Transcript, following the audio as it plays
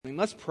morning.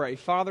 Let's pray.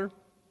 Father,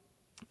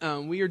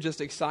 we are just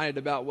excited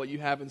about what you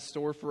have in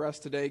store for us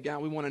today.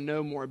 God, we want to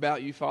know more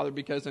about you, Father,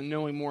 because in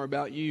knowing more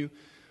about you,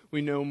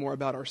 we know more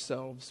about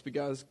ourselves,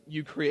 because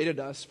you created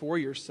us for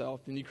yourself,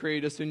 and you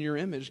created us in your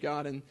image,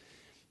 God.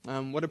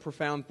 And what a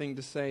profound thing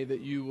to say that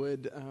you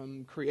would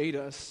create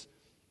us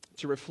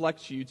to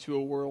reflect you to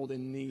a world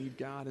in need,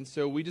 God. And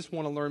so we just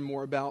want to learn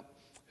more about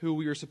who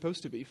we are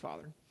supposed to be,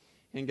 Father.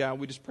 And God,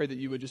 we just pray that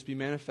you would just be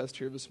manifest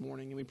here this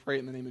morning, and we pray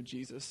in the name of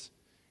Jesus.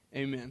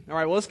 Amen. All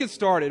right, well, let's get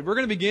started. We're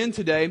going to begin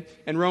today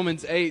in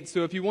Romans 8,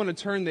 so if you want to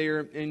turn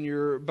there in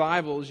your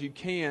Bibles, you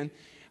can.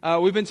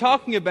 We've been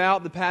talking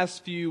about the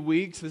past few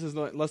weeks, this is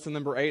lesson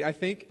number 8, I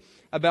think,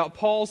 about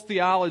Paul's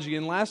theology,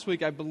 and last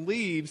week, I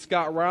believe,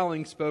 Scott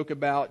Rowling spoke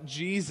about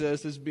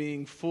Jesus as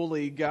being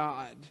fully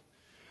God.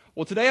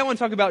 Well, today I want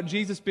to talk about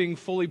Jesus being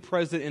fully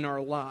present in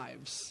our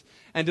lives.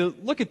 And to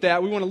look at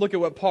that, we want to look at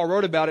what Paul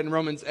wrote about it in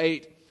Romans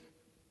 8,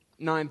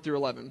 9 through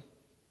 11.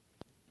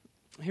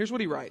 Here's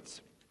what he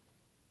writes.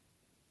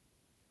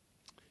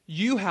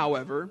 You,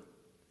 however,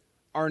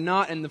 are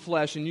not in the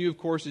flesh, and you, of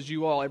course, as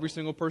you all, every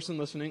single person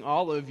listening,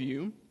 all of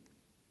you,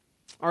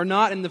 are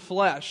not in the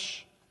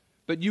flesh,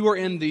 but you are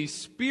in the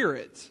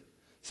Spirit,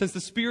 since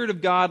the Spirit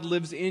of God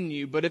lives in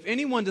you. But if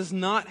anyone does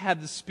not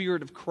have the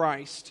Spirit of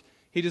Christ,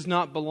 he does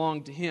not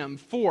belong to him.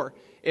 For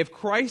if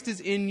Christ is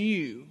in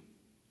you,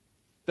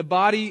 the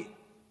body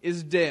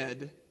is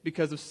dead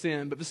because of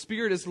sin, but the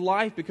Spirit is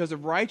life because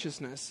of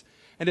righteousness.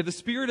 And if the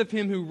Spirit of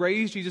him who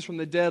raised Jesus from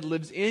the dead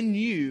lives in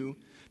you,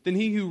 then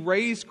he who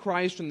raised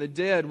Christ from the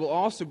dead will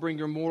also bring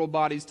your mortal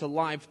bodies to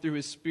life through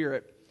his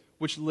Spirit,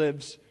 which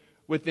lives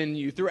within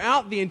you.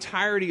 Throughout the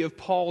entirety of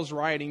Paul's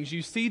writings,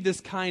 you see this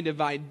kind of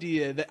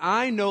idea that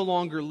I no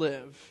longer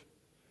live,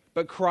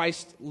 but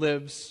Christ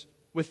lives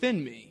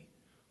within me.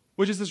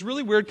 Which is this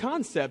really weird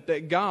concept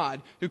that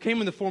God, who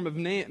came in the form of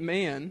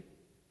man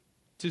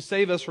to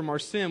save us from our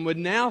sin, would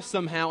now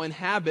somehow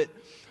inhabit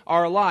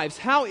our lives.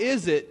 How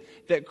is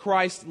it that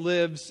Christ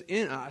lives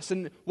in us?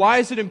 And why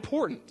is it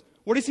important?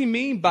 What does he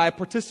mean by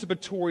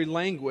participatory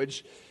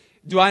language?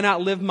 Do I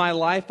not live my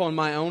life on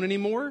my own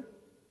anymore?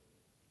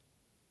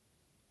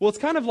 Well, it's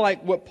kind of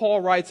like what Paul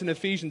writes in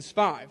Ephesians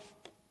 5.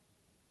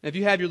 If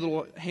you have your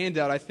little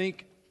handout, I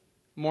think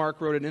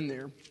Mark wrote it in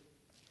there.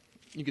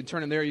 You can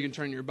turn it there, you can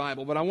turn in your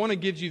Bible. But I want to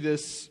give you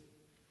this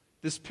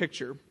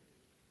picture. And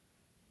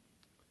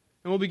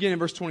we'll begin in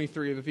verse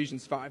 23 of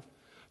Ephesians 5.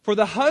 For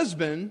the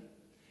husband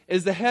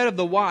is the head of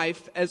the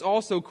wife, as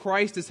also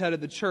Christ is head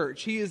of the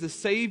church. He is the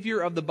Savior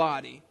of the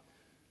body.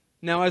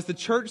 Now, as the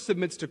church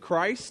submits to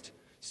Christ,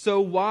 so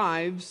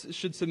wives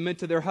should submit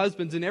to their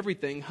husbands in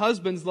everything.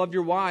 Husbands, love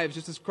your wives,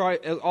 just as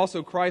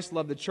also Christ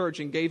loved the church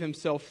and gave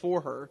himself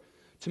for her,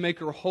 to make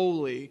her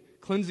holy,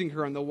 cleansing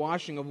her in the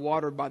washing of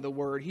water by the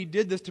word. He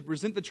did this to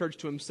present the church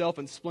to himself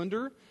in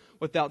splendor,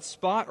 without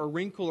spot or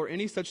wrinkle or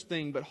any such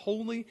thing, but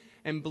holy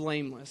and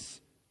blameless.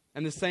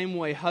 And the same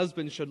way,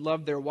 husbands should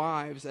love their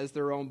wives as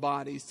their own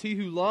bodies. He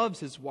who loves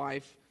his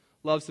wife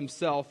loves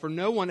himself. For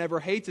no one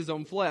ever hates his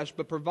own flesh,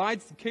 but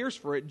provides and cares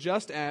for it,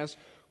 just as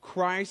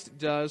Christ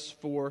does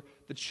for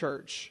the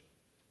church,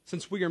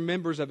 since we are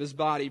members of his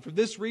body. For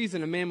this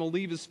reason, a man will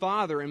leave his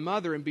father and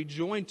mother and be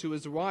joined to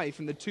his wife,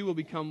 and the two will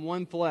become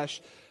one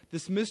flesh.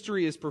 This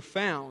mystery is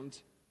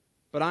profound,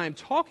 but I am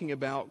talking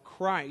about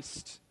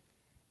Christ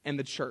and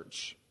the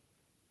church.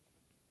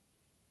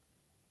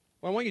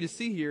 What I want you to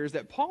see here is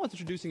that Paul is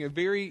introducing a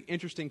very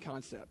interesting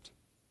concept.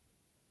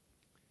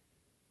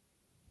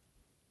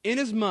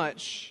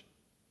 Inasmuch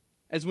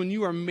as when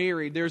you are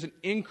married, there's an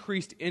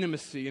increased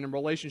intimacy in a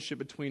relationship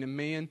between a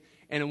man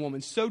and a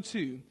woman, so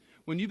too,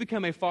 when you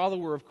become a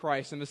follower of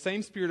Christ and the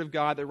same Spirit of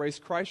God that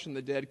raised Christ from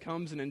the dead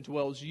comes and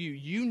indwells you,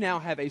 you now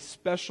have a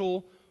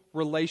special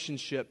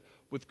relationship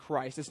with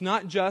Christ. It's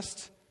not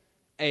just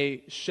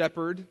a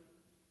shepherd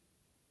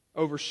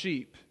over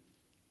sheep.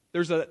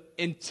 There's an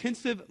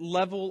intensive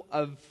level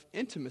of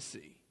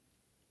intimacy.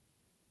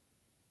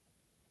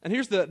 And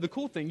here's the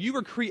cool thing. You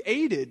were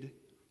created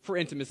for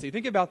intimacy.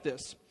 Think about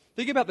this.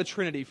 Think about the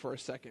Trinity for a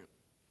second.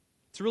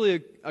 It's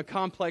really a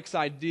complex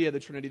idea, the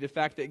Trinity, the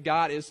fact that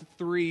God is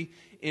three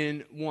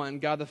in one.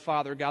 God the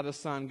Father, God the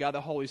Son, God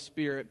the Holy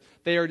Spirit.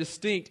 They are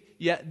distinct,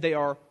 yet they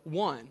are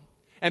one.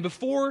 And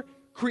before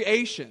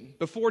creation,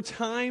 before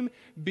time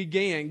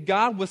began,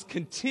 God was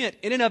content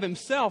in and of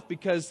himself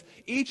because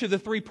each of the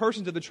three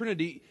persons of the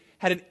Trinity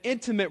had an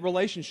intimate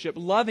relationship,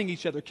 loving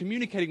each other,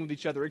 communicating with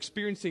each other,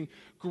 experiencing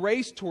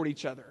grace toward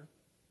each other.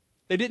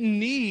 They didn't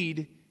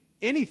need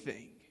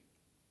anything.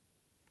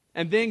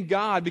 And then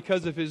God,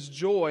 because of his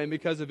joy and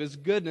because of his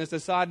goodness,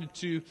 decided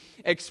to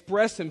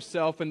express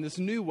himself in this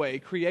new way,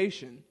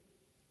 creation.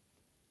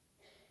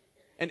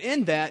 And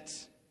in that,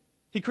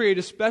 he created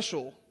a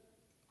special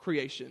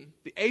creation,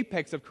 the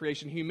apex of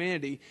creation,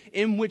 humanity,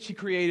 in which he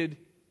created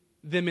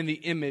them in the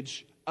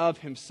image of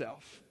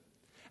himself.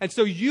 And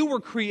so you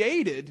were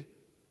created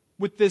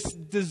with this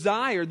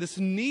desire, this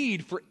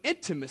need for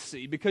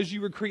intimacy, because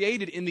you were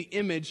created in the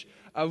image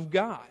of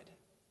God.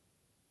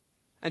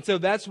 And so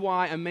that's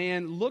why a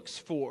man looks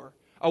for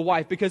a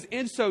wife, because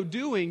in so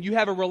doing, you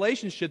have a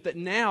relationship that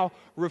now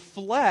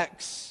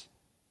reflects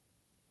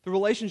the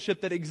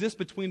relationship that exists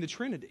between the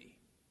Trinity.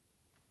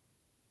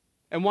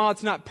 And while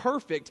it's not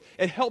perfect,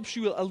 it helps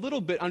you a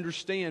little bit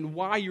understand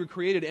why you're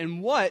created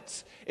and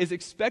what is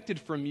expected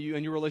from you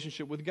in your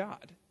relationship with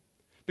God.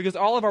 Because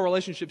all of our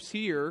relationships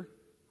here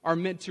are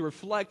meant to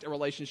reflect a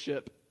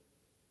relationship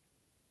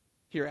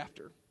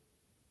hereafter.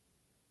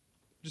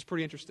 Which is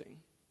pretty interesting.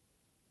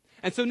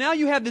 And so now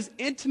you have this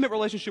intimate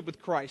relationship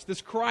with Christ,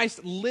 this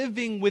Christ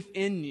living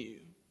within you.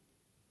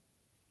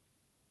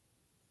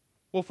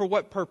 Well, for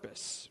what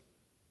purpose?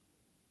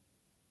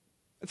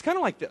 It's kind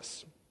of like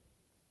this.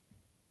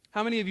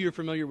 How many of you are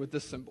familiar with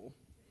this symbol?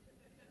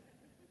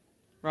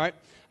 Right?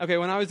 Okay,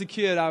 when I was a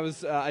kid, I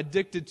was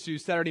addicted to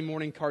Saturday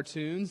morning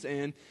cartoons,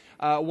 and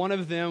one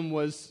of them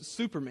was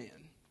Superman.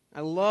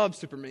 I love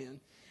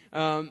Superman.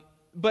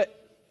 But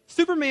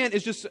Superman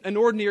is just an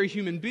ordinary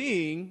human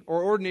being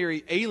or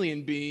ordinary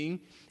alien being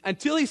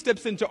until he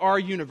steps into our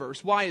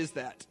universe. Why is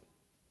that?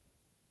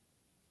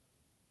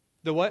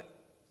 The what?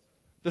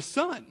 The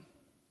sun.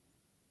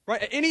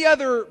 Right? Any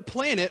other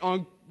planet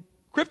on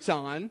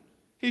Krypton,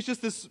 he's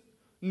just this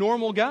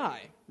normal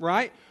guy,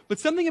 right? But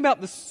something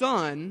about the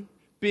sun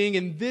being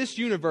in this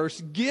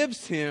universe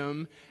gives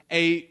him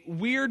a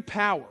weird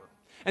power.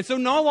 And so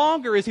no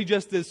longer is he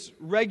just this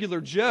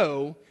regular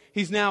Joe,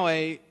 he's now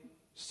a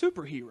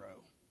superhero.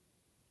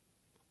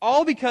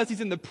 All because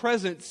he's in the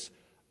presence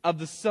of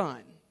the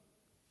sun.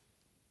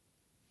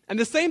 And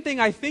the same thing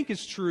I think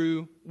is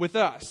true with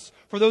us,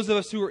 for those of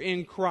us who are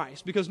in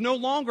Christ. Because no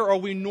longer are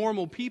we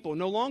normal people.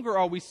 No longer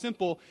are we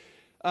simple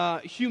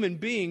human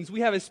beings. We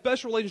have a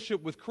special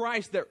relationship with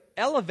Christ that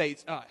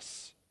elevates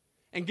us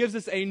and gives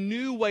us a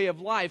new way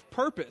of life,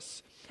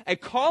 purpose, a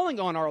calling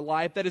on our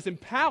life that is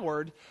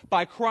empowered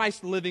by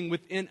Christ living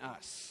within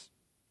us.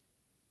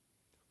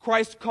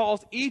 Christ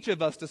calls each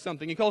of us to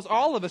something. He calls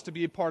all of us to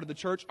be a part of the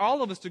church,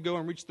 all of us to go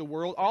and reach the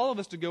world, all of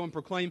us to go and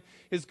proclaim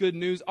His good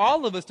news,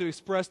 all of us to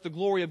express the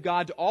glory of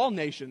God to all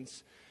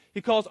nations.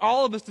 He calls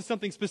all of us to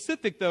something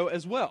specific, though,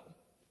 as well.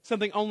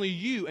 Something only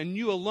you and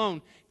you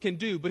alone can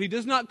do. But He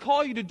does not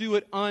call you to do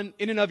it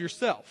in and of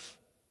yourself.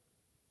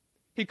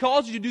 He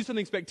calls you to do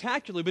something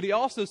spectacular, but He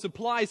also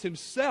supplies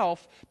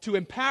Himself to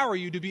empower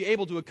you to be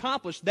able to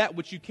accomplish that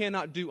which you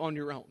cannot do on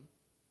your own.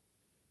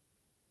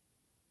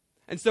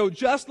 And so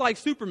just like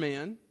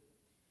Superman,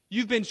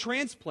 you've been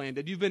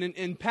transplanted, you've been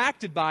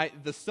impacted by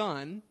the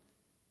sun,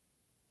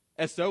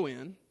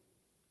 S-O-N,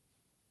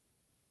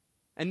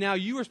 and now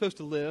you are supposed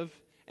to live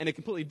in a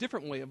completely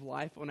different way of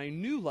life, on a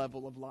new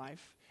level of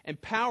life,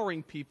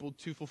 empowering people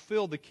to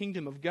fulfill the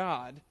kingdom of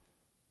God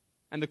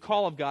and the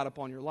call of God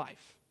upon your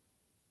life.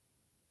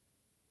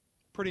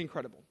 Pretty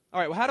incredible. All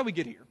right, well, how do we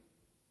get here?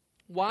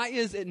 Why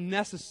is it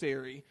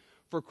necessary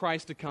for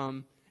Christ to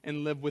come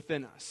and live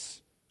within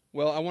us?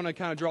 Well, I want to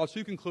kind of draw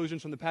two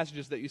conclusions from the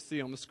passages that you see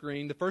on the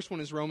screen. The first one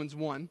is Romans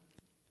 1.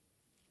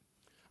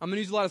 I'm going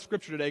to use a lot of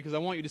scripture today because I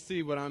want you to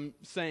see what I'm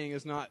saying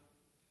is not,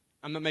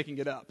 I'm not making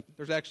it up.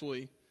 There's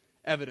actually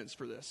evidence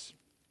for this.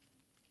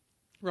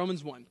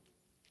 Romans 1.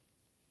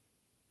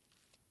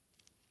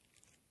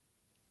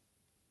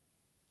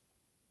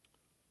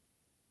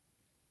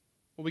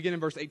 We'll begin in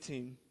verse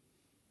 18.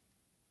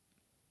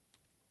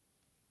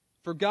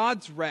 For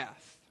God's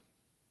wrath.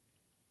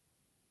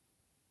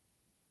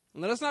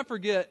 And let us not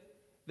forget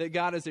that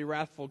God is a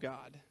wrathful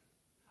God.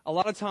 A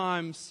lot of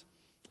times,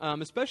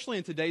 especially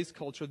in today's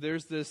culture,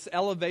 there's this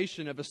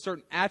elevation of a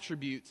certain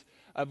attribute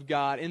of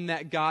God in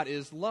that God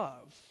is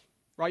love.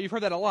 Right? You've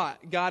heard that a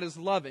lot. God is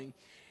loving.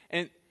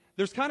 And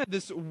there's kind of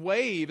this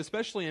wave,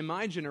 especially in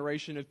my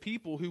generation, of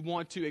people who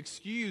want to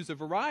excuse a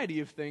variety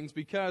of things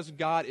because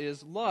God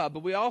is love.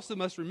 But we also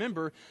must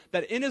remember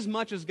that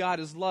inasmuch as God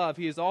is love,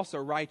 He is also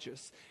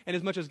righteous. And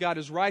as much as God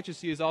is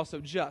righteous, He is also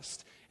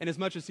just. And as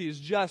much as He is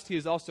just, He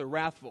is also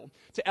wrathful.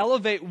 To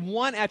elevate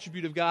one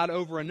attribute of God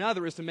over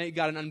another is to make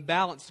God an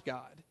unbalanced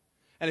God.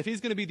 And if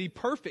He's going to be the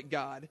perfect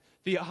God,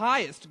 the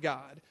highest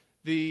God,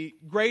 the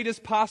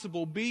greatest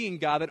possible being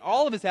God, that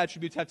all of His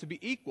attributes have to be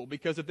equal,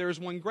 because if there is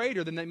one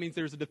greater, then that means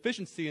there's a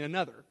deficiency in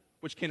another,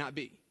 which cannot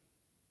be.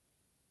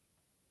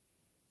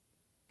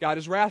 God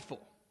is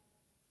wrathful.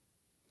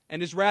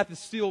 And His wrath is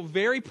still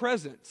very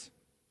present.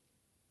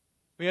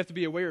 We have to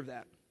be aware of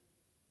that.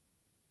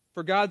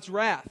 For God's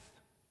wrath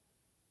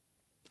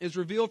is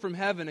revealed from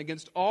heaven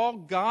against all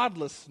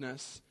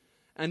godlessness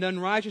and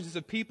unrighteousness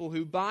of people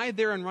who by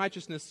their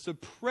unrighteousness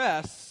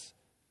suppress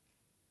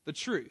the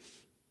truth.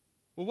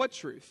 Well, what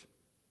truth?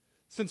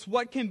 Since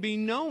what can be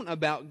known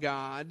about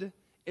God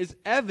is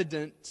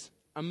evident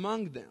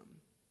among them,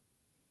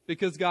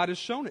 because God has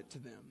shown it to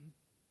them.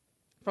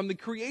 From the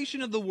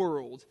creation of the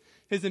world,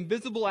 His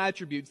invisible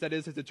attributes, that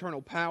is, His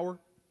eternal power,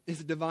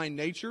 His divine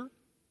nature,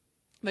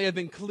 they have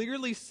been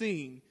clearly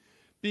seen,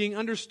 being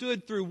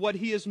understood through what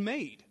He has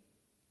made.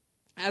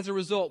 As a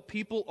result,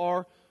 people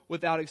are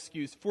without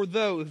excuse. For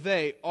though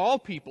they, all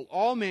people,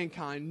 all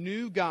mankind,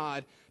 knew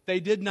God, they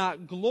did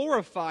not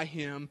glorify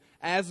Him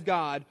as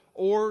God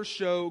or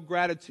show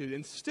gratitude.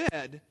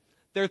 Instead,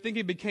 their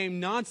thinking became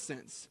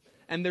nonsense,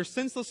 and their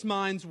senseless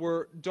minds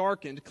were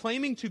darkened.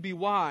 Claiming to be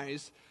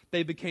wise,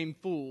 they became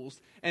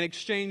fools, and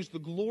exchanged the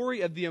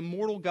glory of the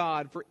immortal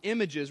God for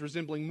images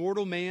resembling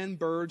mortal man,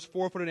 birds,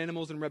 four-footed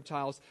animals, and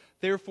reptiles.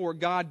 Therefore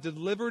God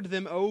delivered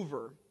them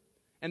over,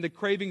 and the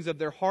cravings of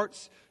their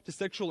hearts to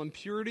sexual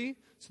impurity,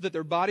 so that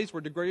their bodies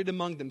were degraded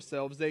among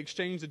themselves. They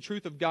exchanged the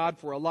truth of God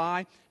for a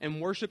lie,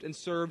 and worshipped and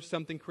served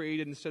something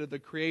created instead of the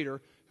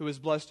Creator, who is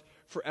blessed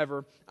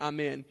forever.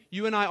 Amen.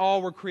 You and I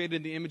all were created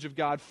in the image of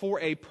God for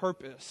a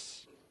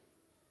purpose.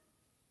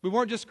 We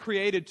weren't just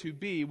created to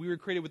be, we were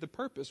created with a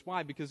purpose.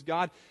 Why? Because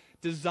God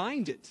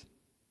designed it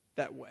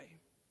that way.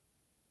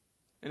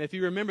 And if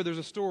you remember, there's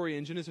a story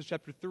in Genesis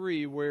chapter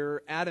 3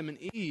 where Adam and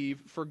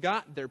Eve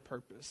forgot their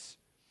purpose.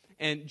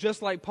 And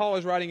just like Paul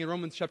is writing in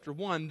Romans chapter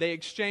 1, they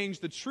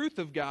exchanged the truth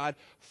of God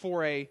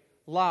for a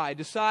lie,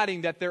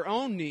 deciding that their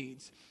own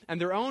needs and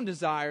their own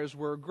desires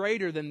were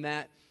greater than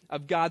that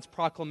of God's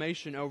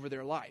proclamation over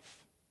their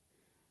life.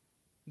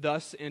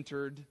 Thus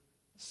entered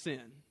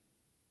sin.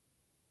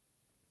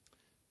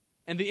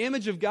 And the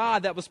image of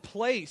God that was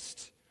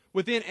placed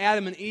within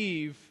Adam and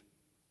Eve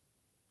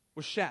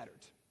was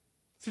shattered.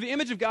 So the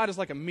image of God is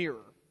like a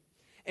mirror.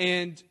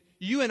 And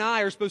you and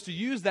I are supposed to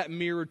use that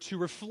mirror to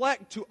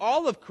reflect to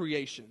all of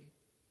creation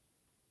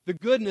the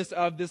goodness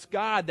of this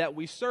God that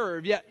we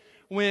serve. Yet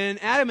when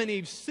Adam and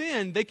Eve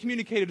sinned, they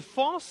communicated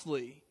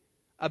falsely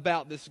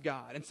about this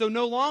God. And so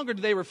no longer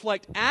do they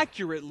reflect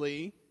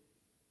accurately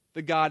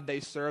the God they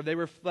serve. They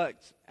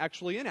reflect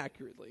actually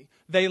inaccurately.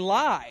 They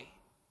lie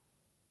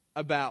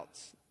about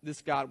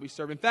this God we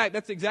serve. In fact,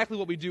 that's exactly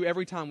what we do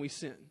every time we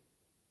sin.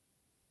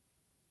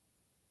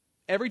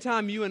 Every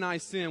time you and I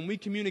sin, we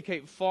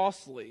communicate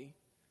falsely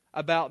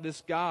about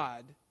this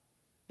God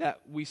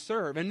that we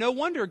serve. And no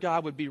wonder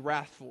God would be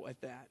wrathful at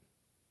that.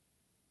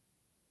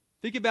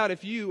 Think about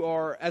if you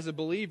are, as a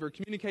believer,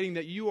 communicating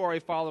that you are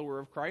a follower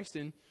of Christ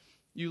and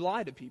you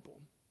lie to people.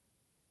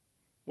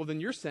 Well,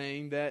 then you're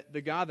saying that the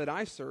God that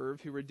I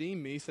serve, who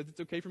redeemed me, says it's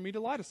okay for me to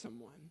lie to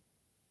someone.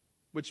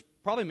 Which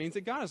probably means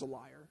that God is a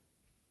liar.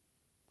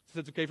 Says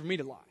it's okay for me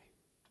to lie.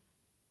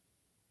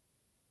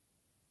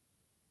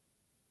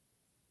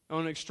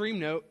 On an extreme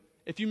note,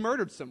 if you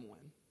murdered someone,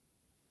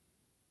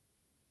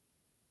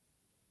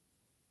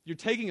 you're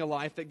taking a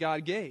life that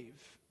God gave.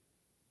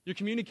 You're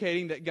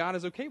communicating that God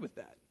is okay with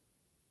that.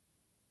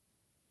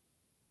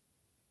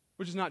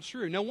 Which is not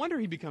true. No wonder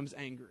he becomes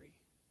angry.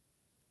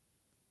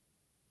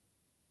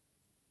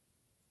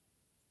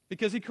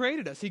 Because he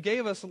created us. He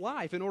gave us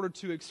life in order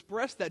to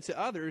express that to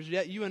others,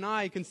 yet you and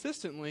I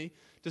consistently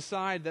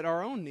decide that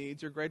our own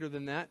needs are greater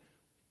than that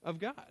of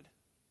God.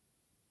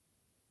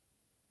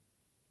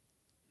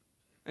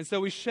 And so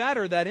we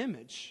shatter that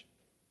image.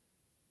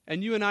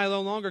 And you and I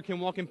no longer can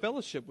walk in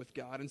fellowship with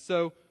God. And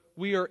so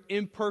we are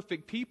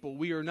imperfect people.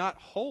 We are not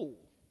whole.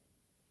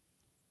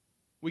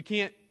 We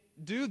can't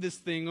do this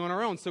thing on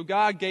our own. So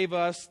God gave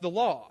us the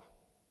law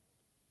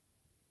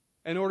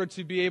in order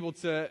to be able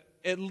to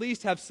at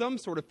least have some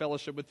sort of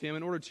fellowship with Him,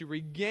 in order to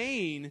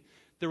regain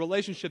the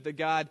relationship that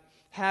God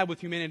had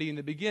with humanity in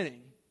the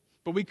beginning.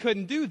 But we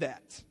couldn't do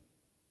that.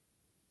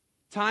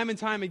 Time and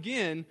time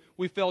again,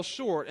 we fell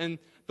short. And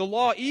the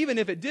law, even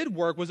if it did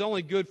work, was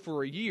only good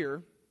for a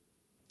year.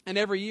 And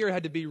every year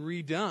had to be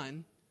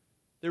redone.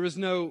 There was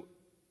no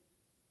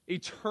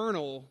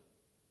eternal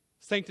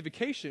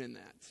sanctification in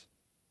that.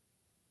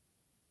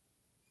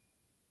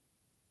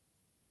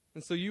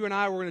 And so you and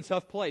I were in a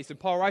tough place. And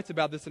Paul writes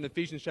about this in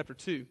Ephesians chapter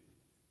 2.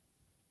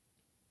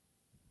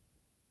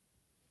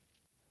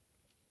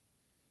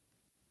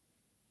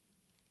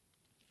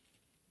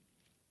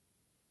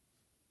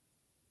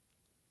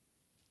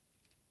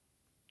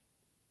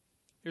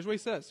 Here's what he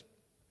says.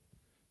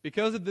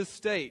 Because of this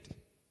state,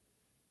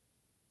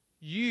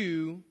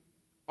 you,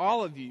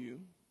 all of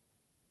you,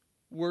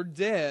 were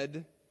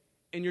dead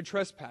in your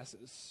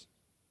trespasses.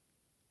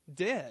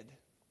 Dead.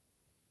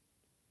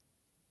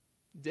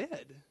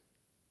 Dead.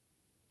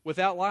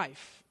 Without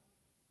life.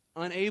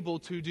 Unable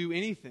to do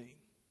anything.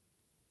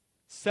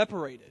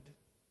 Separated.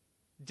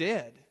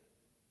 Dead.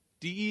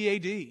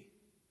 D-E-A-D.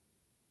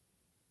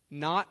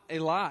 Not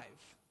alive.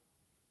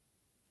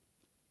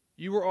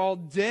 You were all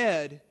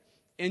dead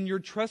in your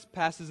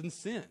trespasses and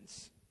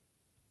sins,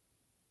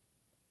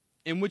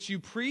 in which you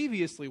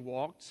previously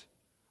walked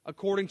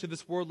according to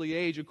this worldly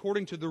age,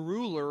 according to the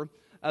ruler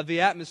of the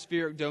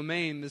atmospheric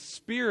domain, the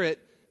spirit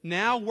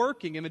now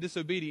working in the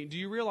disobedient. Do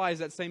you realize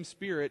that same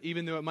spirit,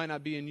 even though it might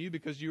not be in you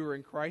because you are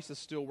in Christ, is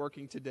still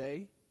working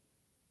today?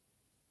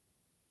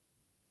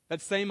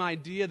 That same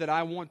idea that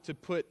I want to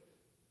put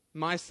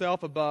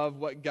myself above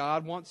what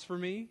God wants for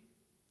me,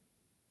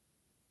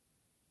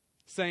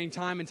 saying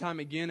time and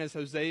time again, as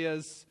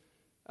Hosea's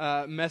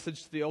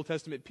message to the Old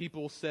Testament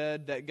people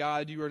said, that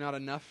God, you are not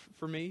enough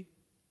for me.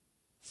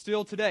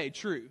 Still today,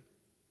 true.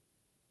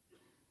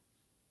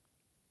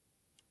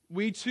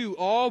 We too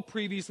all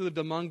previously lived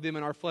among them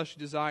in our fleshly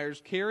desires,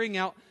 carrying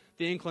out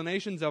the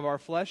inclinations of our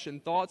flesh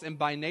and thoughts, and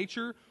by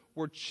nature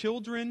were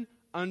children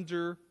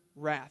under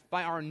wrath.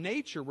 By our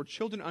nature, we're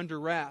children under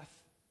wrath.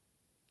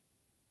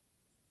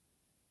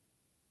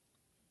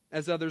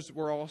 as others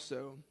were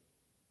also.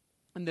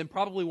 And then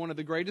probably one of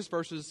the greatest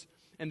verses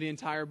in the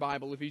entire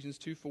Bible, Ephesians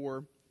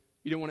 2:4.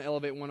 You don't want to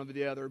elevate one over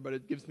the other, but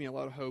it gives me a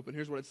lot of hope. And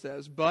here's what it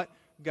says. But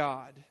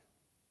God.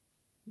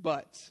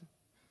 But.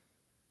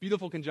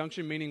 Beautiful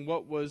conjunction, meaning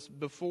what was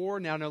before,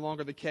 now no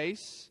longer the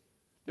case.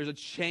 There's a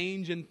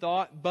change in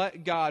thought.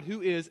 But God,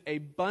 who is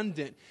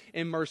abundant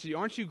in mercy.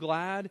 Aren't you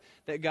glad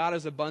that God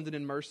is abundant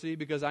in mercy?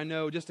 Because I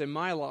know just in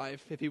my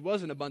life, if he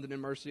wasn't abundant in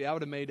mercy, I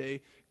would have made a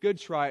good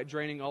try at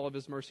draining all of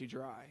his mercy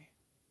dry.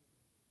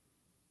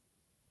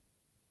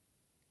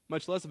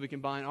 Much less if we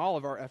combine all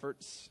of our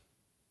efforts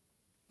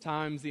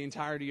times the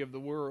entirety of the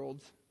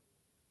world.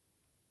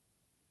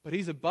 But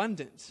he's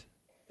abundant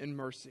in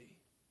mercy.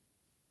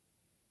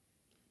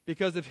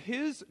 Because of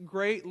his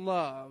great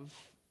love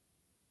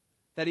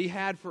that he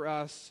had for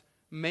us,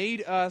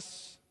 made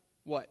us,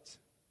 what?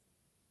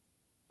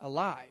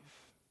 Alive.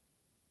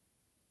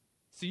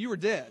 So you were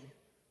dead.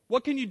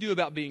 What can you do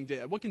about being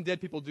dead? What can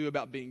dead people do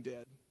about being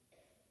dead?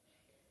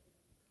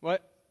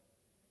 What?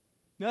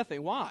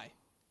 Nothing. Why?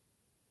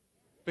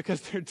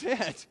 Because they're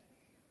dead.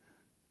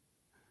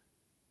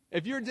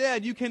 If you're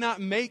dead, you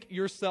cannot make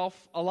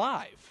yourself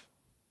alive.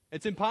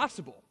 It's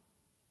impossible.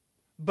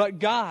 But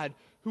God,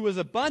 who is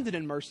abundant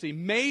in mercy,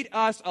 made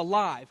us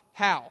alive.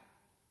 How?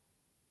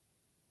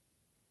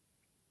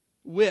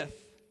 With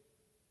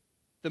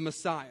the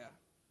Messiah.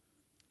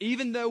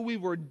 Even though we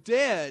were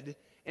dead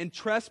in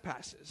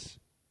trespasses,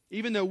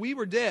 even though we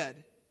were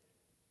dead,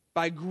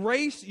 by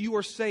grace you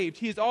are saved.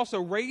 He has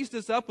also raised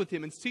us up with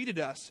him and seated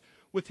us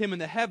with him in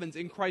the heavens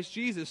in Christ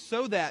Jesus,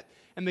 so that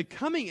in the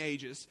coming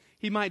ages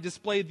he might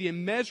display the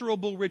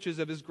immeasurable riches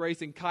of his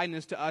grace and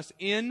kindness to us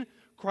in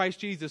Christ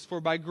Jesus. For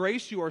by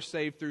grace you are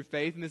saved through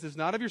faith, and this is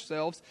not of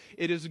yourselves,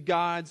 it is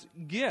God's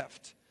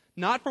gift,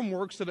 not from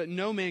works, so that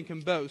no man can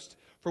boast.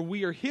 For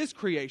we are his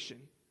creation,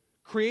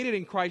 created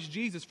in Christ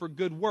Jesus for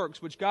good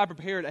works, which God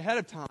prepared ahead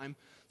of time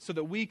so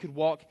that we could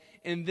walk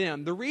in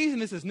them. The reason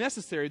this is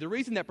necessary, the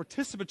reason that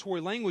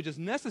participatory language is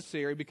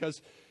necessary,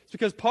 it's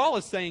because Paul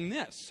is saying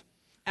this.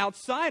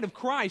 Outside of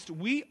Christ,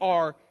 we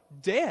are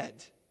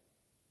dead.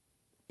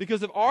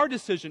 Because of our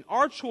decision,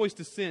 our choice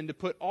to sin, to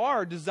put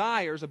our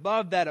desires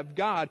above that of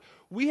God,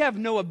 we have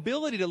no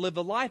ability to live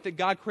the life that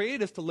God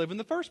created us to live in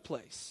the first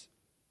place.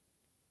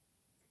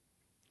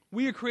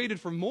 We are created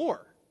for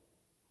more.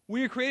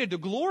 We are created to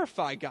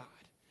glorify God.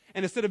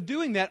 And instead of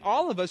doing that,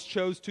 all of us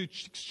chose to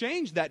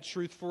exchange that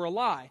truth for a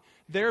lie,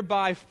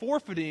 thereby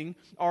forfeiting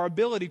our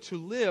ability to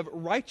live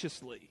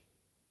righteously.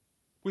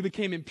 We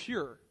became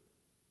impure.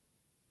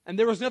 And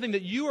there was nothing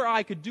that you or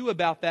I could do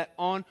about that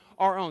on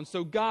our own.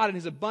 So God, in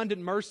his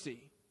abundant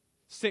mercy,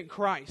 sent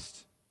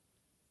Christ,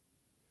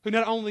 who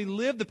not only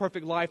lived the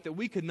perfect life that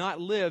we could not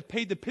live,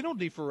 paid the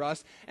penalty for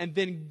us, and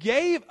then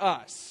gave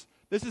us,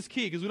 this is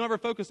key because we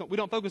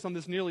don't focus on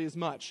this nearly as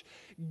much,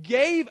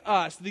 gave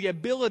us the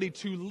ability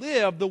to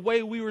live the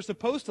way we were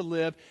supposed to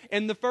live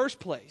in the first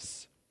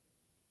place.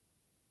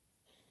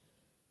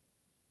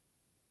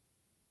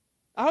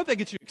 I hope that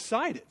gets you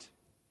excited.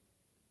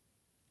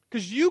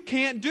 Because you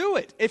can't do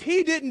it. If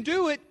he didn't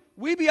do it,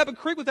 we'd be up a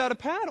creek without a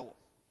paddle.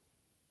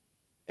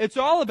 It's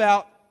all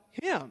about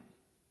him.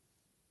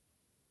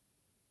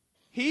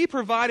 He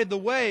provided the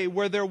way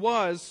where there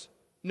was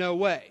no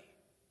way.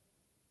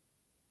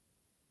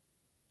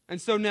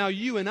 And so now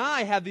you and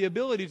I have the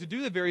ability to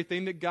do the very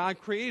thing that God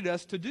created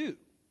us to do.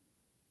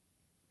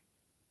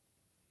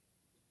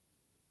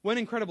 What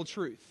incredible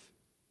truth.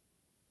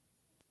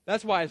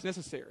 That's why it's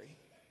necessary.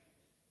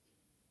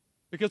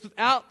 Because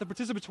without the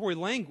participatory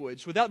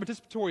language, without the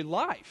participatory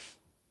life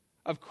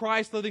of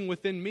Christ living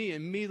within me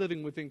and me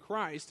living within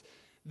Christ,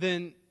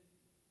 then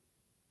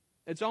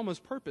it's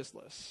almost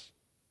purposeless.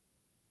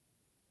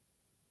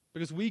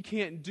 Because we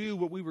can't do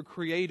what we were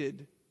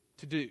created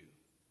to do.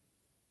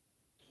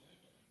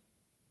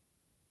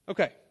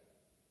 Okay.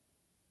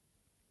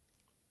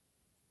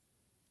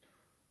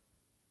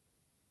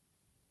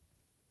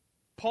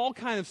 Paul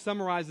kind of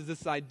summarizes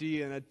this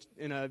idea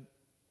in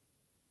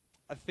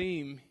a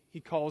theme he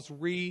calls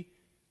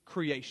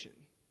recreation.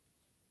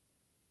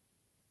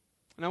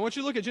 And I want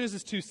you to look at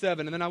Genesis 2:7,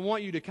 and then I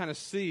want you to kind of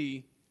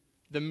see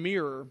the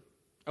mirror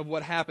of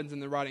what happens in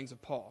the writings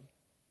of Paul.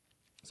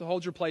 So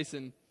hold your place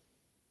in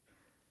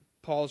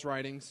Paul's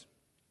writings.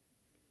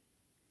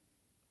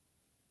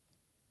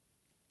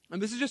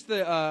 And this is just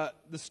the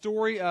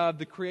story of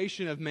the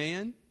creation of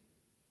man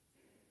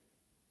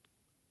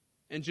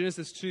in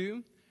Genesis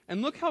 2.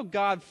 And look how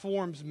God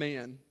forms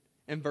man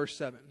in verse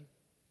 7.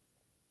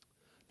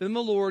 Then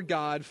the Lord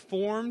God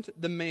formed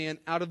the man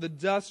out of the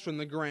dust from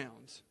the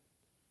ground.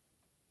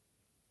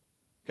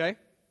 Okay?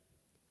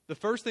 The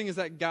first thing is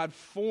that God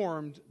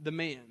formed the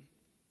man.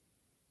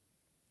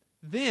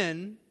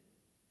 Then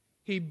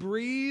he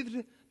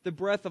breathed the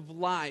breath of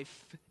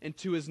life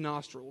into his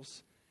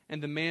nostrils,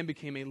 and the man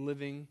became a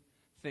living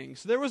thing.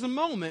 So there was a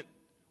moment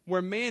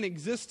where man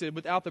existed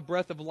without the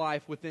breath of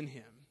life within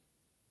him.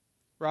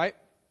 Right?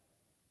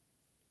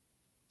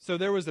 So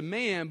there was a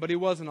man, but he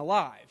wasn't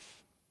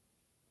alive,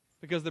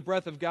 because the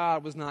breath of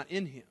God was not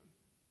in him.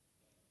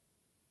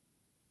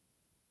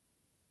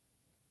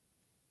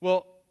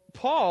 Well,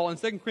 Paul in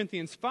 2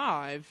 Corinthians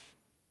 5,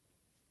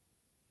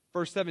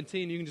 verse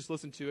 17, you can just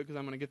listen to it because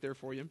I'm going to get there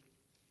for you,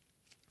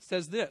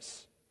 says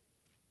this.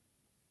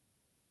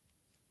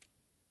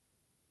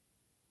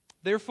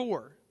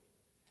 Therefore,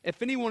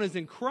 if anyone is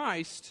in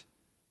Christ,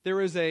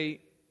 there is a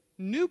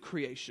new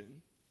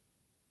creation.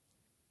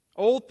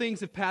 Old things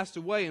have passed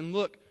away, and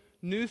look,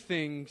 new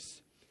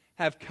things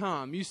have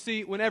come. You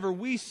see, whenever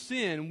we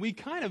sin, we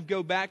kind of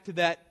go back to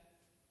that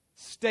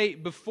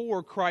state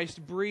before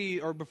Christ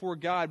breathed, or before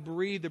God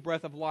breathed the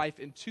breath of life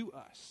into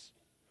us,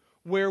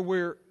 where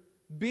we're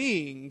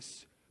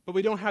beings, but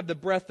we don't have the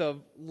breath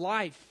of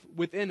life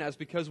within us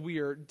because we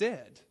are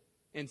dead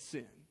in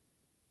sin.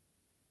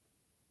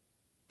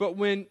 But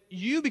when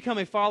you become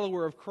a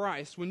follower of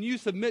Christ, when you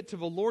submit to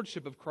the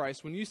lordship of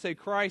Christ, when you say,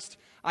 Christ,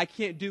 I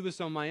can't do this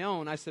on my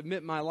own, I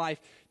submit my life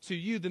to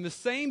you, then the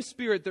same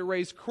Spirit that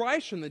raised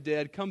Christ from the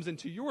dead comes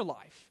into your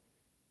life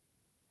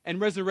and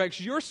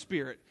resurrects your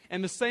spirit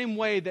in the same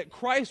way that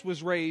Christ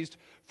was raised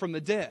from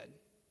the dead.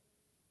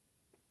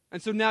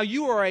 And so now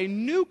you are a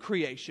new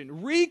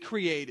creation,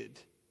 recreated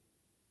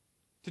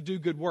to do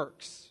good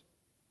works,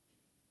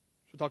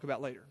 which we'll talk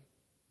about later.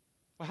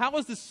 Well, how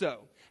is this so?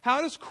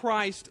 How does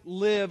Christ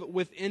live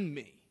within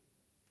me?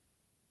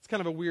 It's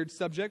kind of a weird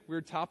subject,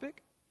 weird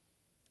topic.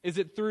 Is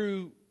it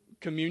through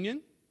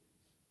communion?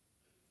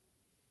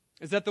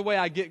 Is that the way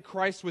I get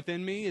Christ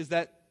within me? Is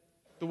that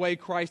the way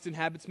Christ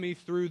inhabits me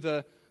through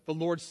the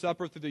Lord's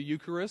Supper, through the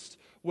Eucharist?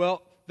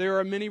 Well, there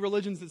are many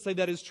religions that say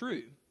that is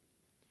true.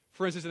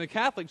 For instance, in the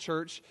Catholic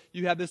Church,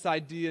 you have this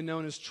idea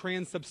known as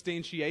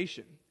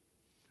transubstantiation,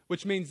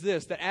 which means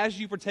this, that as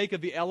you partake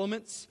of the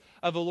elements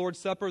of the Lord's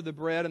Supper, the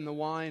bread and the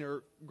wine,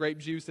 or grape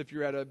juice if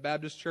you're at a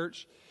Baptist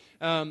church,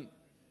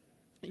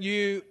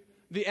 the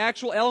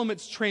actual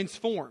elements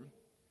transform.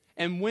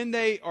 And when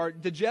they are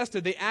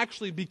digested, they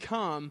actually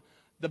become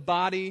the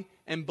body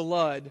and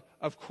blood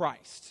of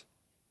Christ.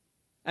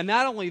 And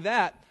not only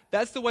that,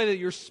 that's the way that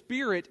your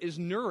spirit is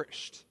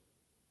nourished.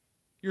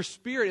 Your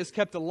spirit is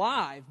kept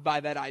alive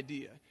by that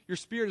idea. Your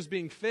spirit is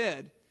being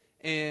fed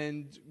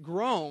and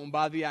grown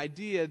by the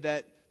idea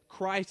that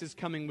Christ is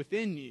coming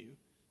within you.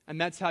 And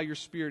that's how your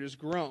spirit is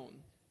grown.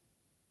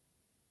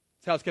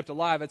 That's how it's kept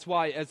alive. That's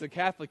why, as a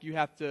Catholic, you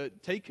have to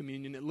take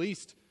communion at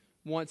least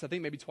once, I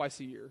think maybe twice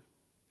a year.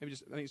 I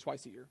think it's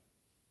twice a year.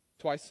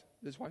 Twice?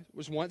 Is it twice?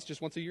 Was once?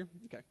 Just once a year?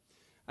 Okay.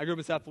 I grew up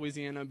in South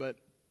Louisiana, but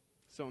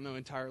so I don't know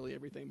entirely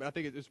everything. But I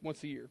think it's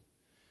once a year.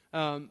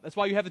 That's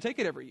why you have to take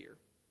it every year,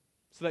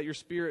 so that your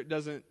spirit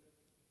doesn't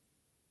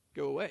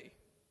go away.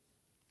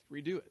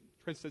 Redo it.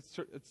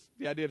 It's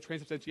the idea of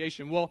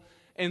transubstantiation. Well,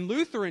 in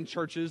Lutheran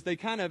churches, they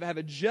kind of have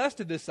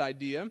adjusted this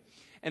idea,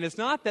 and it's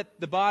not that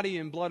the body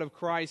and blood of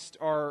Christ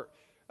are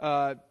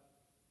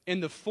in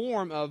the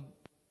form of,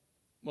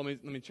 well,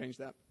 let me change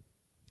that.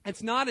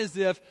 It's not as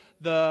if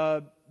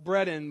the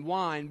bread and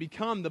wine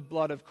become the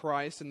blood of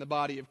Christ and the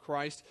body of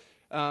Christ.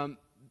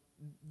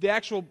 The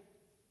actual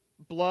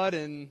blood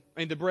and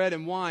the bread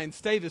and wine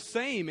stay the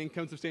same in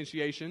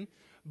consubstantiation,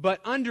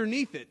 but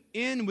underneath it,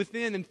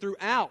 within, and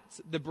throughout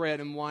the bread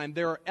and wine,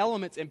 there are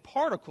elements and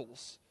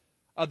particles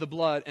of the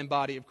blood and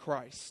body of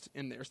Christ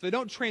in there. So they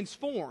don't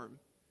transform,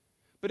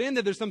 but in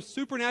there, there's some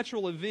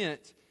supernatural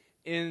event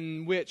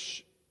in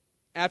which,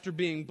 after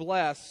being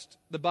blessed,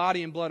 the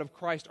body and blood of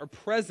Christ are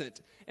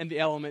present in the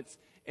elements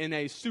in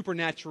a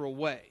supernatural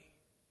way.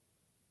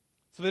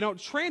 So they don't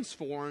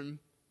transform,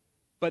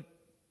 but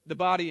the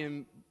body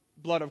and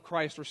blood of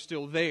Christ are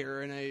still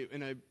there in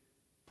a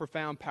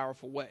profound,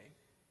 powerful way.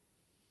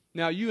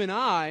 Now, you and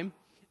I,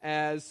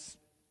 as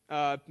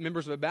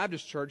members of a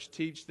Baptist church,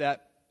 teach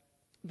that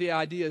the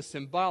idea is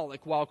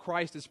symbolic. While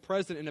Christ is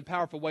present in a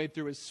powerful way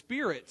through His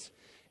Spirit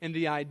in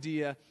the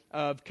idea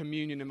of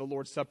communion and the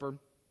Lord's Supper,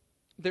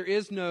 there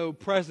is no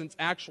presence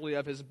actually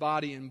of His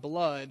body and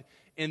blood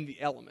in the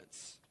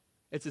elements.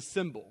 It's a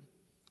symbol.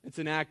 It's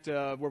an act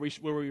where we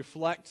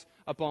reflect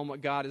upon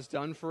what God has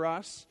done for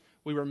us.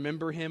 We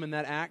remember Him in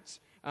that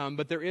act.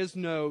 But there is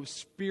no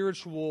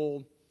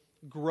spiritual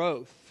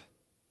growth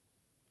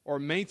or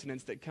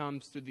maintenance that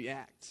comes through the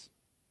act.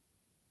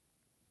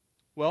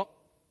 Well,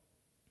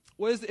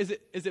 is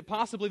it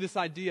possibly this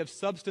idea of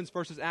substance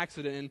versus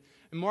accident?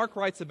 And Mark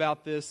writes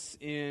about this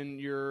in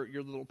your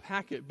little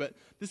packet, but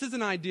this is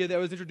an idea that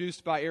was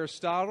introduced by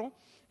Aristotle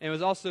and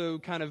was also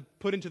kind of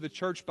put into the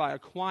church by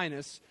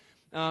Aquinas,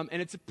 and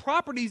it's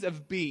properties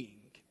of being.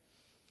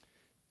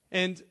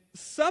 And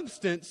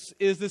substance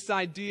is this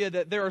idea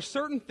that there are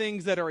certain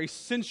things that are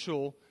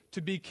essential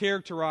to be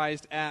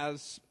characterized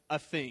as a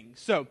thing.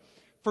 So,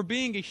 for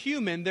being a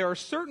human, there are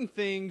certain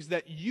things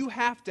that you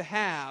have to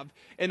have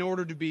in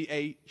order to be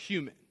a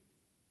human.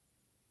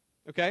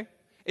 Okay?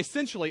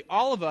 Essentially,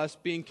 all of us,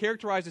 being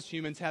characterized as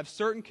humans, have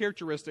certain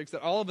characteristics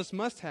that all of us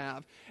must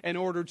have in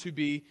order to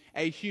be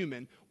a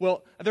human.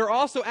 Well, there are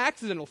also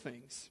accidental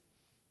things.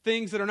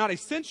 Things that are not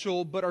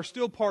essential, but are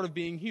still part of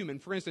being human.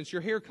 For instance,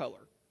 your hair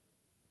color.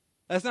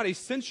 That's not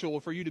essential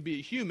for you to be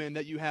a human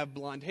that you have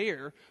blonde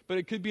hair, but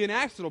it could be an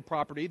accidental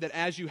property that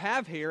as you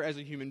have hair as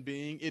a human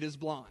being, it is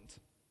blonde.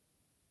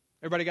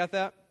 Everybody got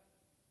that?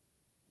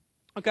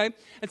 Okay?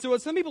 And so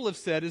what some people have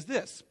said is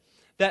this,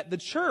 that the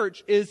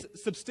church is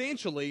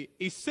substantially,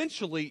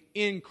 essentially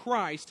in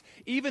Christ,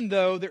 even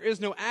though there is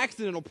no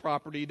accidental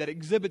property that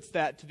exhibits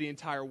that to the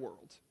entire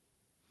world.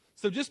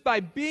 So just by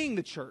being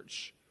the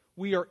church,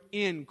 we are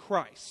in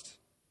Christ,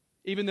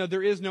 even though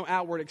there is no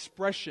outward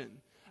expression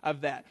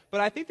of that.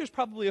 But I think there's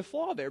probably a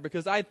flaw there,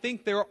 because I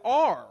think there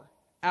are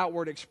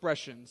outward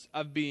expressions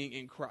of being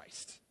in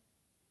Christ.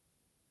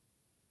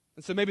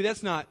 And so maybe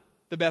that's not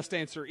the best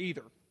answer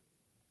either.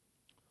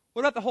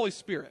 What about the Holy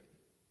Spirit?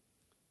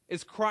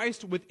 Is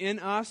Christ within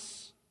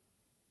us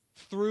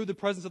through the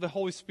presence of the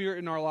Holy Spirit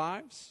in our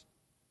lives?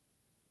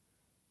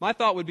 My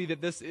thought would be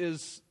that this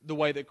is the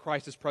way that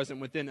Christ is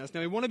present within us. Now,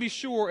 we want to be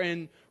sure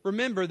and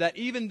remember that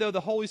even though the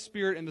Holy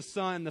Spirit and the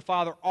Son and the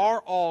Father are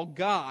all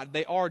God,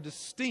 they are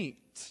distinct.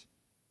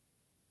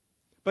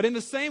 But in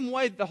the same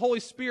way that the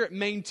Holy Spirit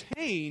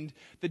maintained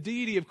the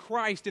deity of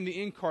Christ in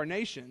the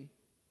incarnation,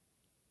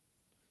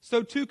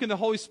 so too can the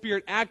Holy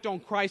Spirit act on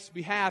Christ's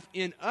behalf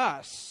in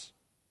us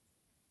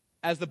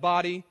as the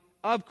body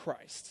of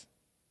Christ.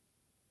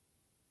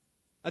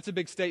 That's a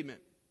big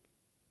statement.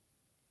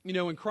 You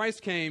know, when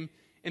Christ came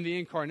in the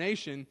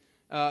incarnation,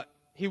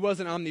 he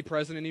wasn't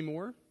omnipresent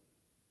anymore,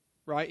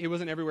 right? He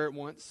wasn't everywhere at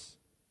once.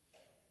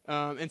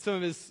 And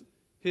some of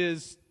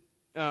his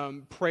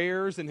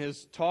prayers and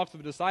his talks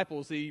with the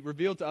disciples, he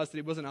revealed to us that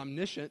he wasn't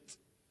omniscient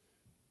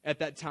at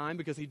that time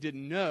because he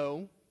didn't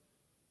know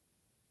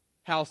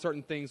how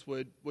certain things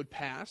would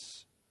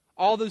pass.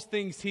 All those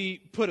things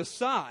he put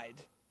aside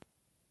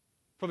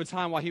from the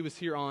time while he was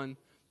here on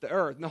the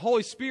earth. And the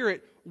Holy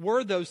Spirit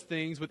were those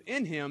things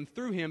within him,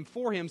 through him,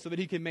 for him, so that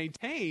he can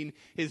maintain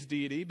his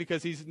deity,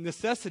 because it's a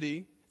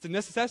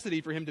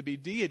necessity for him to be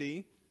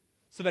deity,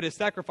 so that his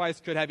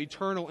sacrifice could have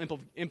eternal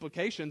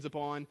implications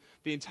upon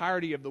the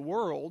entirety of the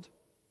world.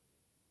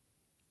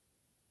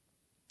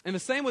 In the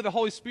same way, the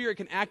Holy Spirit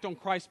can act on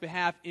Christ's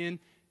behalf in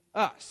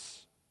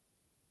us.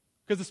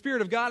 Because the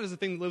Spirit of God is the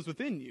thing that lives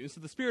within you.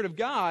 So the Spirit of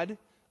God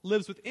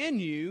lives within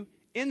you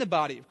in the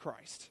body of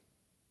Christ.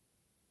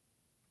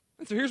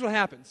 And so here's what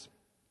happens.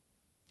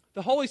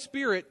 The Holy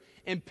Spirit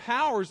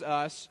empowers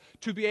us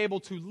to be able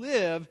to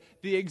live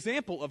the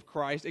example of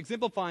Christ,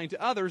 exemplifying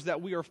to others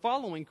that we are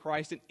following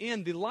Christ and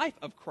in the life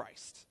of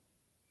Christ,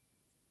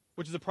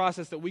 which is a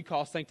process that we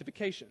call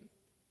sanctification.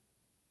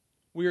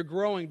 We are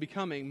growing,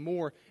 becoming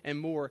more and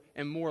more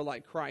and more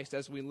like Christ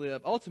as we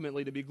live,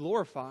 ultimately to be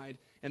glorified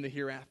in the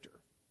hereafter.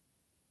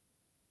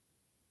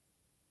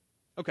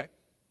 Okay,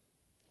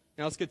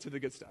 now let's get to the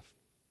good stuff.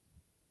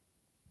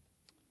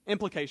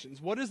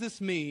 Implications. What does this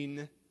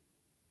mean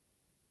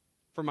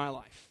for my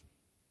life?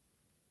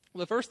 Well,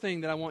 the first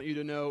thing that I want you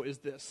to know is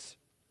this.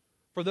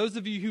 For those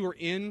of you who are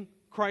in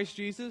Christ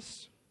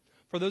Jesus,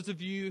 for those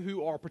of you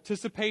who are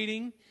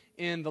participating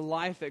in the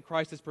life that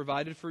Christ has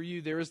provided for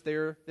you,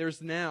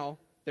 there's now,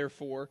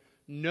 therefore,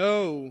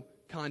 no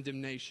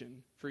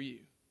condemnation for you.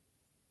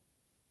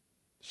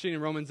 Seen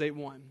in Romans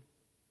 8:1.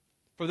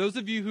 For those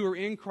of you who are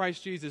in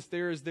Christ Jesus,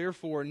 there is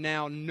therefore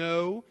now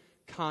no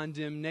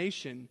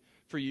condemnation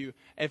for you.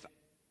 If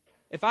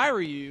I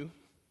were you,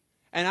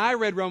 and I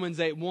read Romans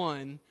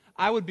 8:1,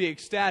 I would be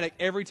ecstatic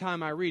every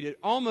time I read it,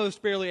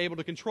 almost barely able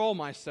to control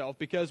myself,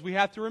 because we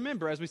have to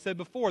remember, as we said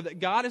before, that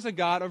God is a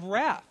God of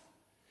wrath.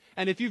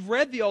 And if you've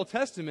read the Old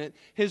Testament,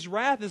 his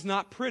wrath is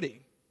not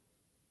pretty.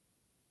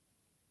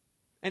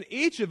 And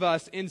each of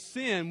us in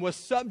sin was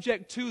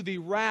subject to the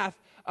wrath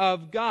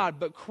of God.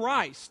 But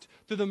Christ,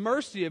 through the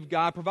mercy of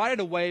God, provided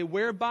a way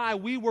whereby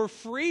we were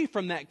free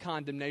from that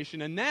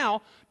condemnation. And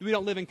now we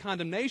don't live in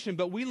condemnation,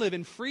 but we live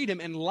in freedom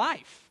and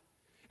life.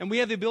 And we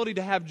have the ability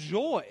to have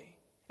joy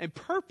and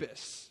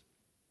purpose.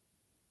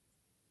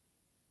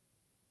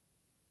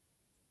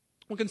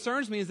 What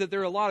concerns me is that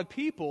there are a lot of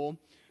people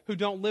who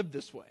don't live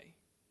this way.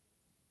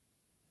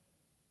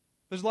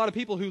 There's a lot of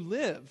people who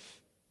live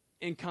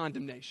in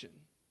condemnation.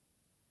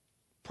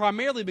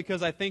 Primarily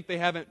because I think they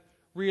haven't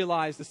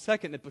realized the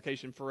second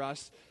implication for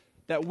us,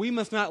 that we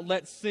must not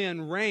let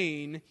sin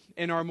reign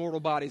in our mortal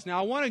bodies. Now,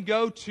 I want to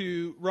go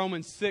to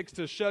Romans 6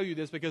 to show you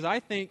this, because I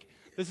think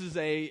this is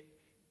an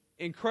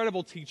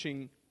incredible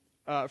teaching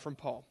from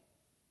Paul.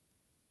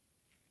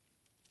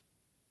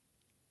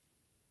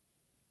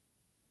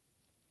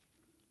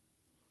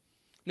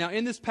 Now,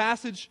 in this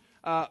passage,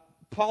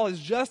 Paul has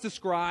just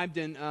described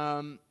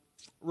in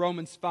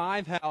Romans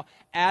 5 how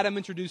Adam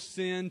introduced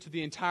sin to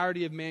the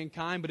entirety of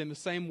mankind, but in the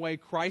same way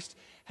Christ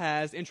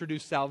has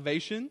introduced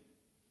salvation.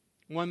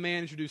 One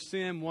man introduced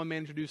sin, one man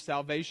introduced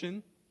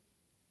salvation.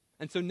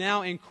 And so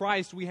now in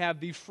Christ we have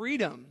the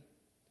freedom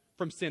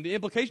from sin. The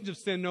implications of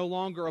sin no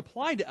longer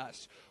apply to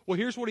us. Well,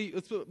 let's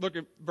look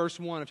at verse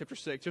 1 of chapter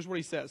 6. Here's what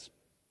he says.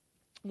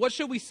 What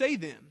shall we say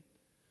then?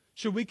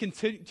 Should we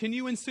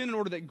continue in sin in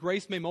order that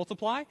grace may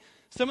multiply?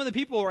 Some of the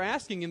people are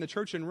asking in the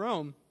church in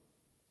Rome,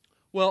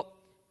 well,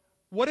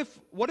 what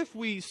if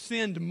we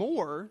sinned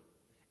more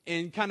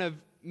and kind of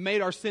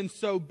made our sin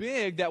so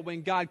big that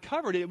when God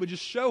covered it, it would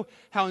just show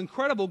how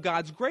incredible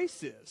God's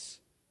grace is?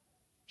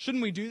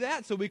 Shouldn't we do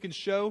that so we can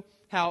show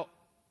how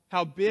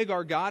big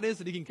our God is,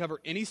 that he can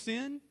cover any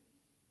sin?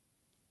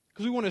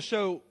 because we want to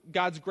show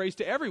God's grace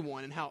to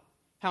everyone and how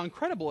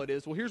incredible it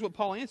is. Well, here's what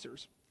Paul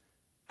answers.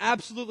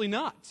 Absolutely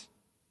not.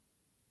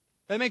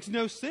 That makes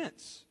no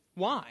sense.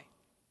 Why?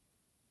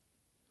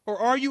 Or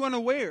are you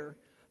unaware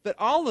that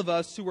all of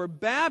us who were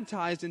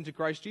baptized into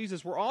Christ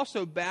Jesus were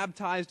also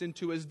baptized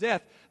into his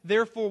death?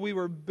 Therefore we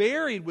were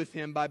buried with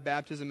him by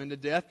baptism into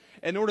death,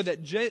 in order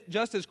that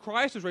just as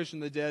Christ was raised from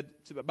the dead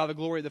by the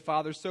glory of the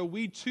Father, so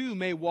we too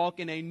may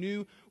walk in a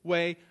new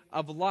way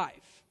of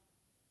life.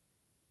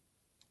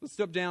 Let's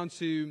step down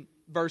to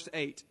verse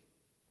 8.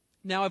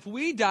 Now if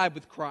we died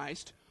with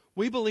Christ,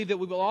 we believe that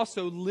we will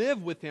also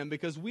live with him,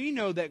 because we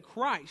know that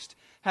Christ,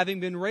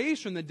 having been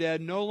raised from the dead,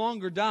 no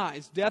longer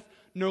dies. Death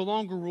no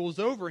longer rules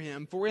over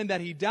him. For in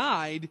that he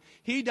died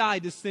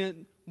to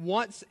sin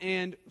once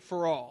and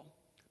for all.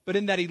 But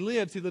in that he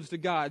lives to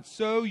God.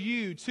 So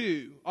you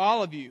too,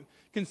 all of you,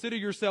 consider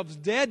yourselves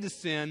dead to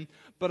sin,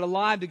 but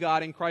alive to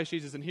God in Christ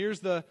Jesus. And here's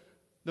the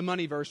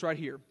money verse right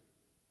here.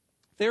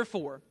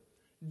 Therefore,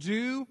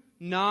 do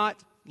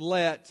not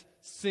let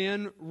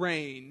sin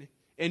reign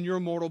in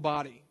your mortal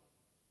body,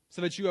 so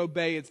that you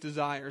obey its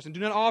desires. And do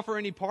not offer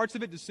any parts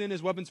of it to sin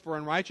as weapons for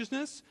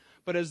unrighteousness,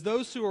 but as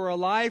those who are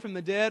alive from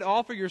the dead,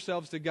 offer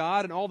yourselves to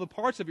God, and all the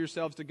parts of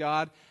yourselves to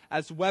God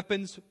as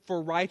weapons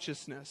for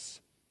righteousness.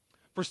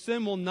 For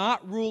sin will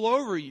not rule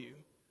over you,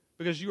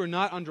 because you are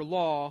not under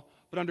law,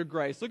 but under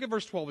grace. Look at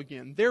verse 12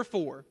 again.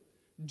 Therefore,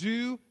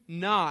 do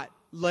not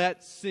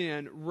let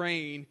sin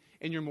reign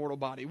in your mortal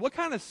body. What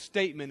kind of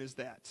statement is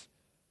that?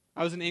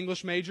 I was an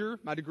English major.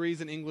 My degree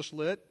is in English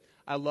Lit.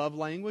 I love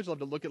language. I love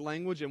to look at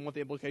language and what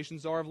the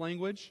implications are of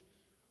language.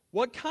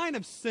 What kind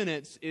of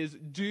sentence is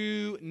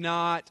do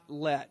not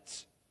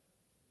let?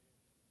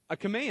 A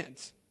command.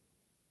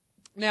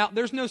 Now,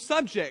 there's no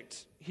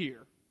subject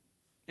here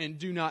in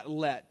do not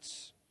let.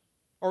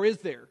 Or is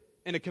there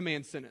in a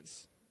command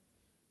sentence?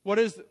 Who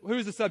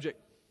is the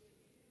subject?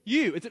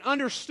 You. It's an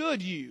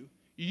understood you.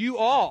 You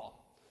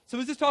all. So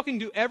this is talking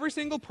to every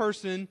single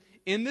person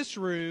in this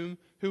room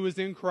who is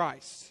in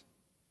Christ.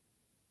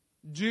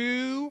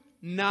 Do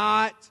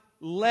not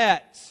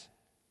let.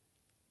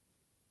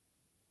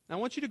 Now, I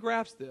want you to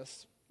grasp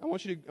this. I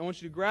want you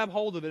to grab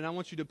hold of it, and I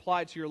want you to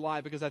apply it to your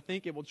life, because I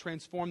think it will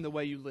transform the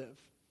way you live.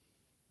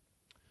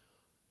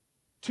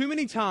 Too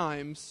many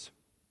times,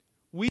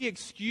 we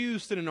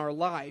excuse sin in our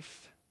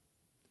life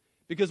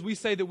because we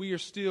say that we are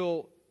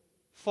still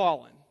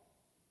fallen.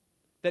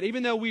 That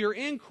even though we are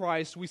in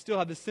Christ, we still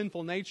have the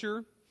sinful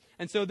nature,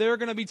 and so there are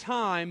going to be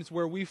times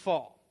where we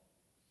fall.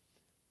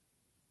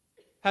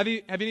 Have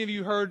any of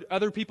you heard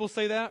other people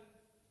say that?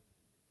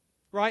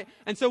 Right?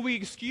 And so we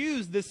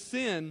excuse this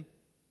sin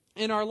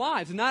in our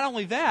lives. And not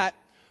only that,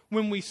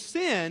 when we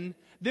sin,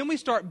 then we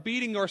start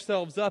beating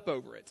ourselves up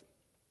over it.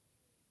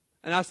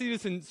 And I see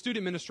this in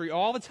student ministry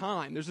all the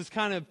time. There's this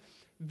kind of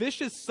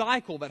vicious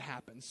cycle that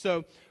happens.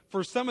 So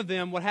for some of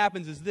them, what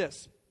happens is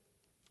this.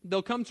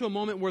 They'll come to a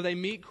moment where they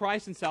meet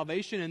Christ in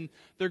salvation, and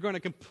they're going to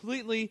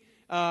completely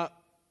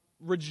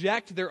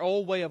reject their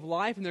old way of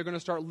life, and they're going to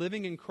start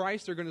living in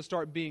Christ. They're going to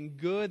start being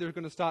good. They're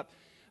going to stop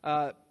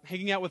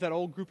hanging out with that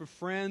old group of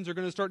friends. They're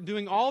going to start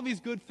doing all these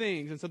good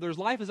things. And so their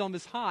life is on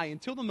this high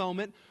until the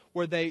moment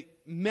where they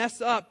mess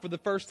up for the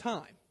first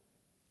time.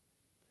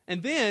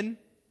 And then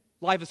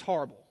life is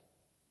horrible.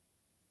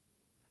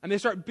 And they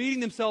start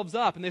beating themselves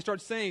up, and they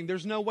start saying,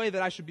 there's no way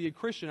that I should be a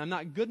Christian. I'm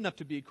not good enough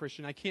to be a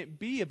Christian. I can't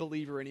be a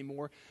believer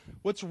anymore.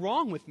 What's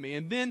wrong with me?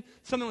 And then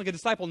something like a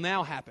Disciple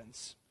Now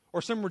happens,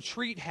 or some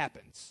retreat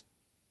happens.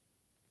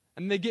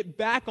 And they get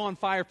back on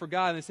fire for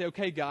God, and they say,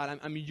 okay, God,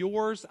 I'm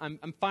yours.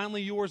 I'm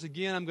finally yours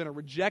again. I'm going to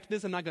reject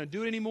this. I'm not going to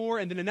do it anymore.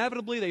 And then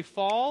inevitably they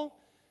fall,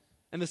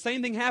 and the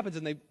same thing happens,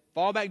 and they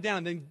fall back down.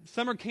 And then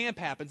summer camp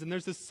happens, and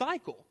there's this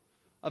cycle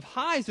of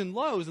highs and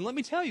lows. And let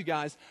me tell you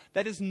guys,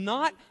 that is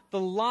not the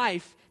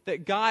life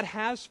that God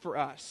has for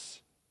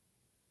us.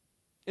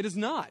 It is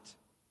not.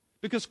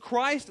 Because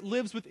Christ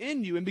lives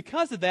within you, and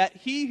because of that,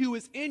 he who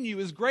is in you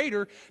is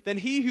greater than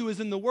he who is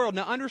in the world.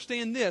 Now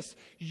understand this,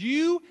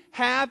 you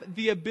have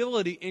the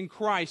ability in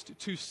Christ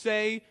to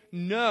say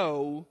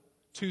no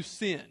to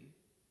sin.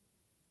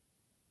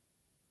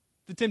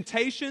 The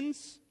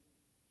temptations,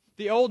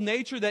 the old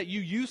nature that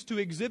you used to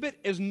exhibit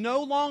is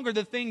no longer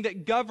the thing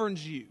that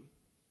governs you.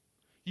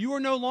 You are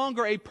no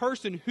longer a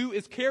person who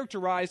is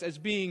characterized as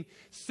being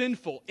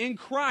sinful. In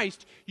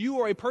Christ, you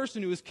are a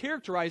person who is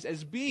characterized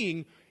as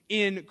being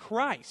in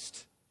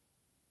Christ.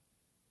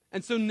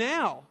 And so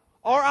now,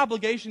 our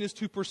obligation is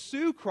to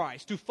pursue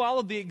Christ, to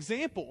follow the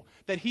example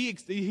that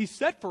he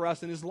set for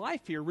us in his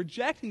life here,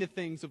 rejecting the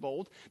things of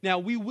old. Now,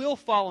 we will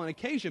fall on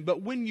occasion,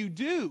 but when you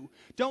do,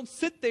 don't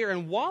sit there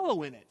and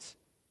wallow in it.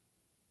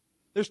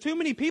 There's too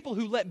many people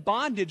who let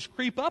bondage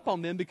creep up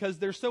on them because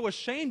they're so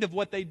ashamed of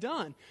what they've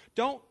done.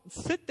 Don't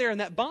sit there in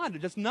that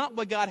bondage. That's not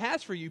what God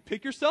has for you.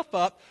 Pick yourself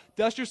up,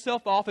 dust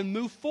yourself off, and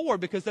move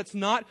forward, because that's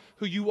not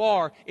who you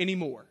are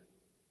anymore.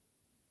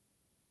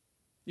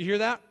 You hear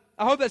that?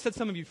 I hope that set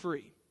some of you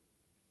free.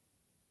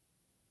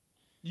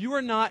 You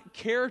are not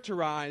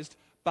characterized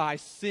by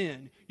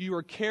sin. You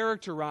are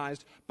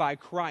characterized by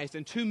Christ.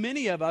 And too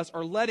many of us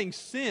are letting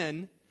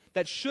sin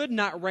that should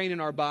not reign in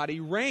our body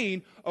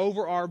reign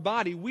over our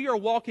body. We are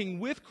walking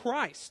with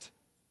Christ.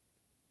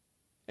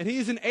 And He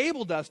has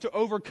enabled us to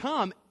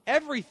overcome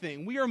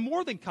everything. We are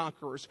more than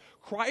conquerors.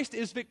 Christ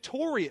is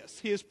victorious.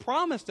 He has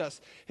promised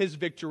us His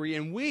victory,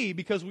 and we,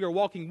 because we are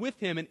walking with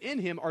Him and in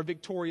Him, are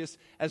victorious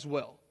as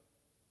well.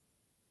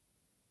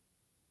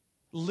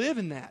 Live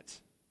in that.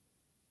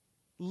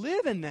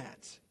 Live in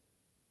that.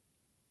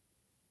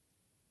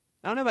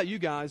 I don't know about you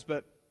guys,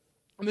 but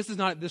and this is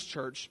not at this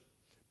church,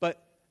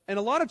 but in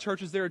a lot of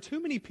churches, there are too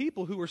many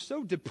people who are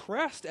so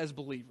depressed as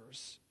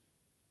believers,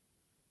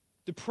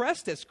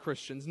 depressed as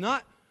Christians,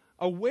 not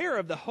aware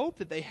of the hope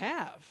that they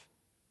have.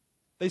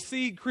 They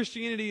see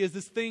Christianity as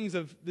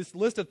this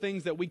list of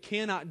things that we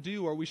cannot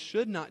do or we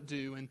should not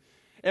do. And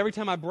every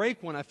time I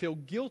break one, I feel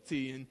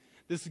guilty, and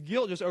this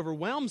guilt just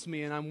overwhelms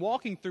me, and I'm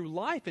walking through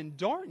life in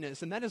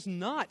darkness, and that is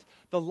not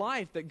the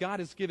life that God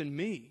has given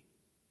me.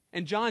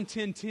 In John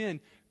 10:10,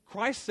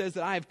 Christ says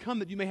that I have come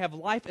that you may have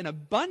life in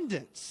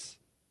abundance.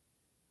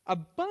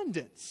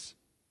 Abundance.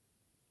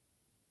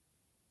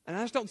 And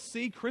I just don't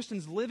see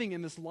Christians living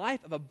in this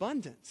life of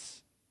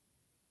abundance.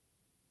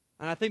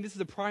 And I think this is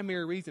the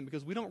primary reason,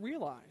 because we don't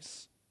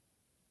realize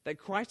that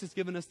Christ has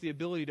given us the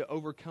ability to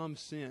overcome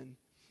sin.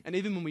 And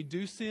even when we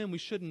do sin, we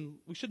shouldn't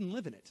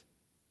live in it.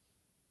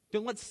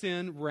 Don't let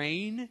sin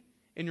reign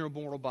in your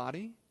mortal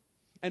body.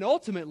 And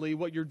ultimately,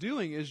 what you're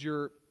doing is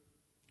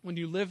when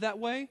you live that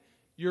way,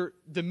 you're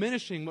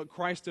diminishing what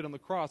Christ did on the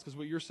cross, because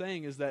what you're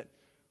saying is that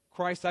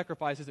Christ's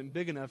sacrifice isn't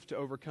big enough to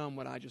overcome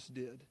what I just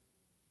did.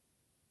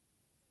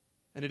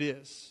 And it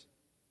is.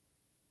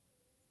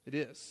 It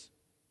is.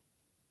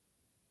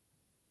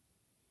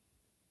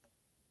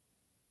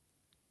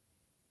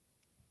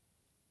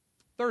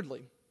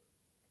 Thirdly,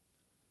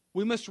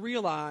 we must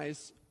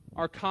realize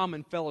our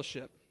common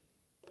fellowship.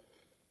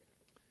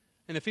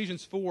 In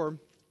Ephesians 4,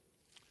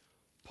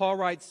 Paul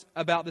writes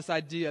about this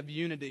idea of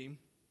unity.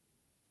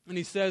 And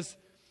he says,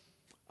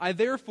 I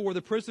therefore,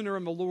 the prisoner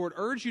of the Lord,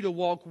 urge you to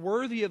walk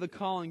worthy of the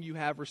calling you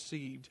have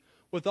received,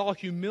 with all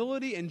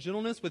humility and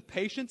gentleness, with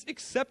patience,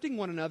 accepting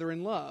one another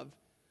in love,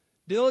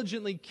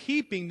 diligently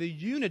keeping the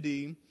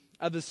unity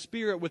of the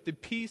Spirit with the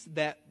peace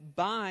that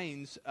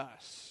binds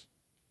us.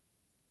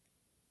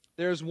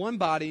 There is one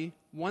body,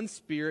 one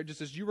Spirit,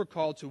 just as you were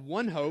called to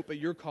one hope at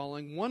your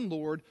calling, one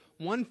Lord,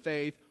 one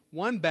faith,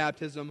 one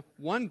baptism,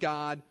 one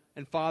God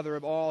and Father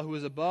of all, who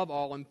is above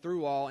all and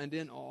through all and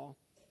in all.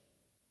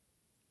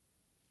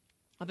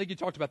 I think you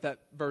talked about that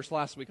verse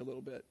last week a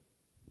little bit.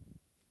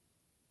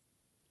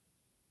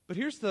 But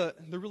here's the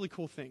really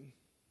cool thing.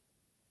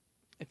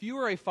 If you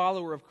are a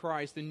follower of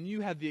Christ, then you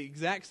have the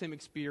exact same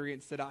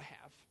experience that I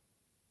have.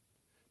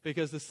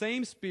 Because the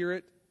same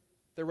Spirit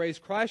that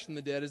raised Christ from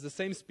the dead is the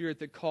same Spirit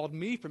that called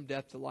me from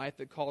death to life,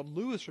 that called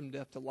Lewis from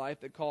death to life,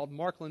 that called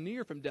Mark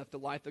Lanier from death to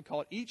life, that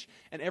called each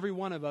and every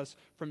one of us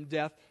from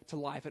death to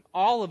life. And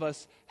all of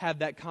us have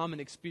that common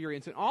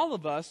experience. And all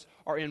of us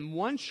are in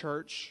one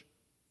church,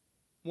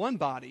 one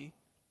body,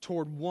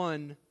 toward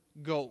one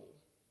goal.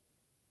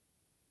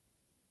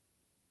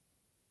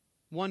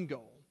 One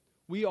goal.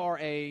 We are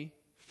a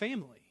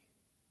family.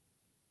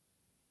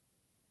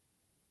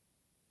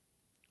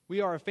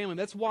 We are a family.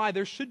 That's why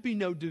there should be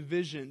no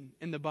division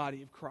in the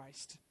body of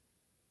Christ.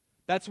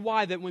 That's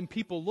why that when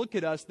people look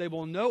at us, they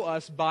will know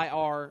us by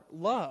our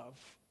love,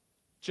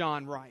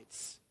 John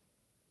writes.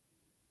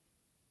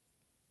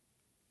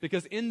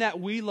 Because in that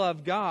we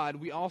love God,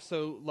 we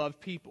also love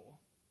people.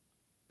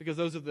 Because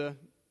those are the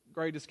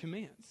greatest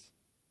commands.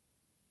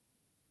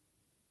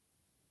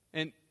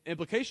 And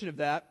implication of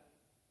that,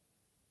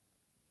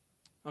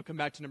 I'll come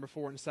back to number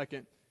 4 in a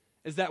second,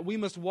 is that we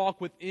must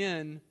walk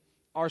within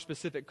our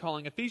specific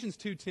calling. Ephesians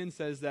 2:10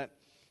 says that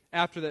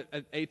after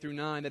that, 8 through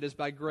 9, that is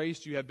by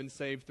grace you have been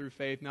saved through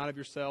faith, not of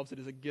yourselves. It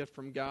is a gift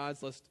from God,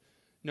 lest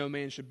no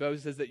man should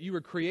boast. It says that you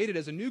were created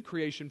as a new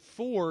creation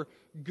for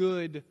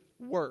good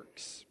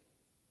works.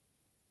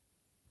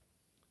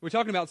 We're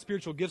talking about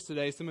spiritual gifts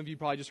today. Some of you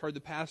probably just heard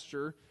the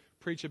pastor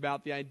preach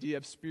about the idea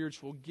of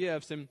spiritual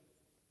gifts. And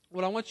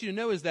what I want you to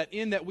know is that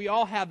in that we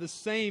all have the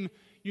same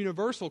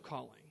universal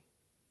calling.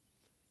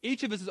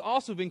 Each of us has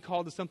also been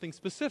called to something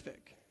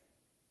specific.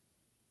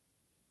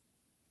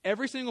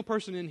 Every single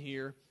person in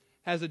here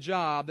has a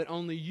job that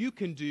only you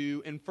can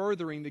do in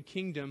furthering the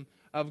kingdom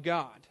of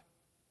God.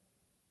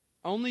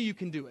 Only you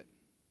can do it.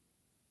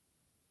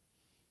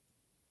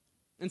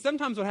 And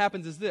sometimes what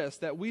happens is this,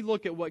 that we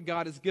look at what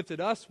God has gifted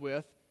us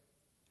with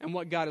and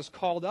what God has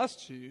called us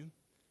to,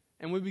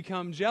 and we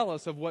become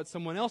jealous of what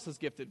someone else is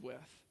gifted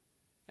with,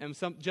 and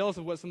jealous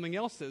of what something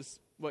else is,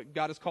 what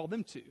God has called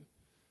them to.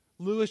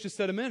 Lewis just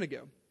said a minute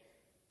ago,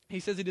 he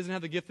says he doesn't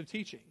have the gift of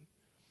teaching.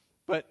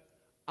 But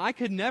I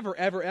could never,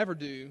 ever, ever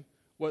do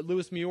what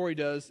Louis Miori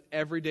does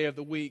every day of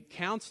the week,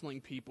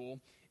 counseling people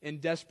in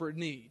desperate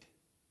need.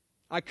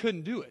 I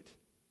couldn't do it.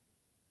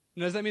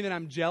 Now, does that mean that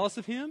I'm jealous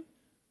of him?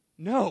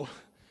 No.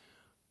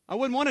 I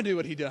wouldn't want to do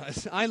what he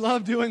does. I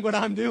love doing what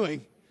I'm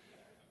doing.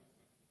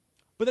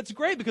 But that's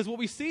great, because what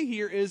we see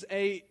here is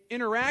an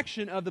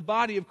interaction of the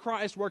body of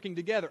Christ working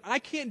together. I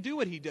can't do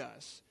what he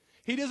does.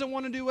 He doesn't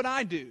want to do what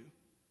I do.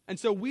 And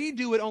so we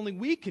do what only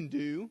we can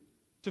do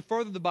to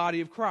further the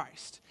body of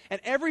Christ. And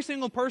every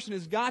single person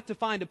has got to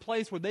find a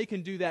place where they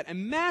can do that.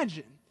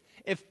 Imagine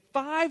if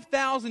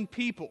 5,000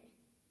 people,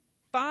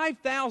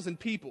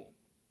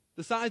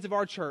 the size of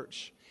our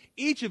church,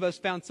 each of us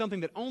found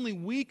something that only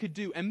we could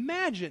do.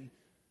 Imagine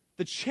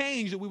the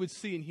change that we would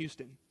see in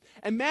Houston.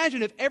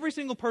 Imagine if every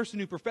single person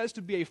who professed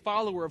to be a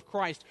follower of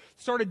Christ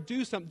started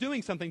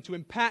doing something to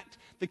impact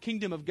the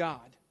kingdom of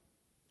God.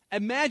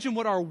 Imagine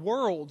what our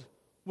world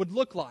would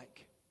look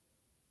like.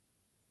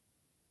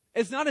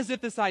 It's not as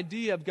if this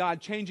idea of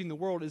God changing the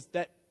world is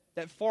that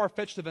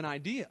far-fetched of an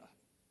idea.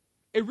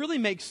 It really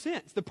makes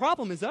sense. The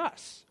problem is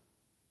us.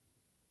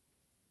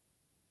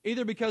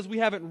 Either because we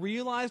haven't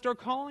realized our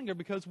calling or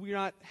because we're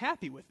not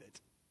happy with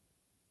it.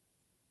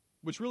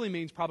 Which really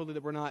means probably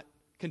that we're not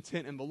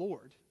content in the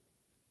Lord.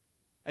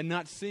 And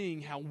not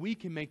seeing how we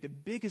can make the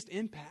biggest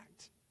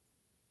impact.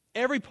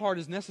 Every part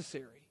is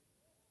necessary.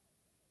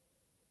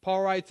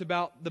 Paul writes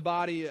about the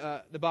body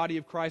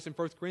of Christ in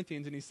 1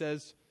 Corinthians, and he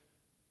says,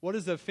 what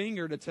is a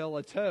finger to tell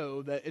a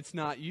toe that it's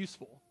not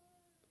useful?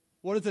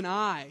 What is an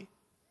eye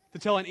to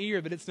tell an ear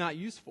that it's not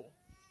useful?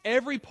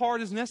 Every part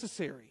is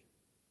necessary.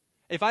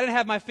 If I didn't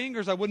have my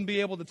fingers, I wouldn't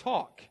be able to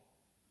talk.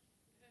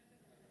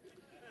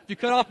 If you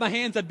cut off my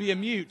hands, I'd be a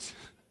mute.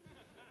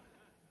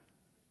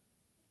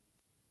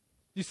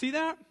 You see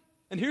that?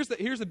 And here's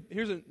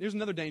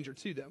another danger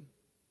too, though.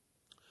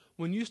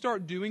 When you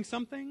start doing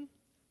something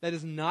that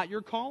is not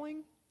your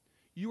calling,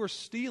 you are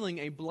stealing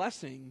a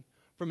blessing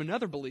from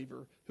another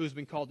believer who has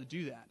been called to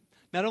do that.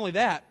 Not only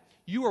that,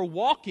 you are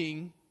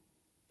walking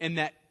in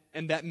that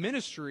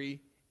ministry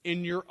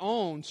in your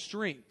own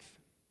strength.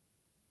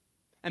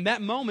 And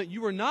that moment,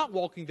 you are not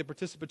walking the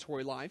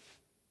participatory life.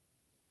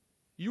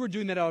 You are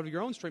doing that out of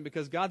your own strength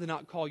because God did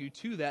not call you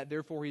to that,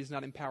 therefore He has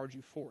not empowered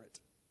you for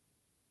it.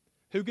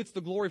 Who gets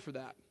the glory for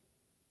that?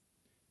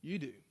 You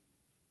do.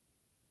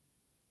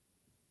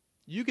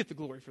 You get the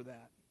glory for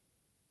that.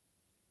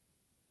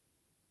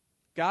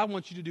 God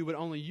wants you to do what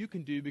only you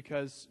can do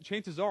because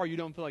chances are you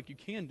don't feel like you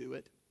can do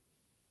it.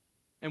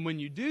 And when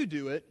you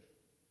do it,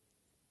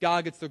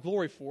 God gets the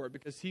glory for it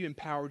because He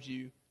empowered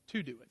you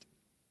to do it.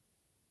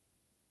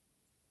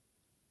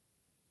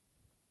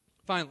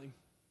 Finally,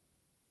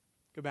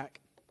 go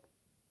back.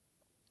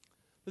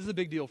 This is a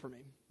big deal for me.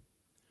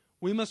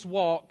 We must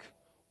walk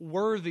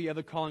worthy of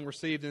the calling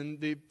received. In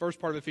the first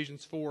part of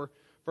Ephesians 4,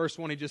 verse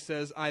 1, he just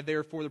says, I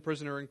therefore, the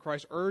prisoner in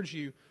Christ, urge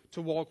you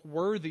to walk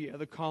worthy of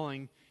the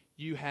calling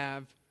you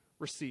have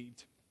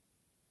received.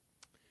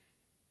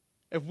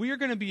 If we are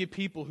going to be a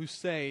people who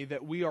say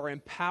that we are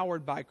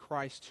empowered by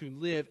Christ to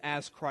live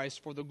as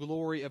Christ for the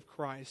glory of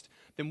Christ,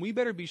 then we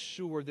better be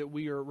sure that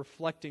we are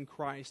reflecting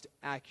Christ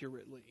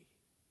accurately.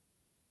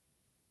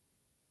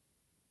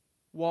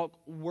 Walk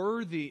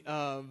worthy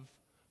of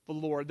the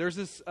Lord. There's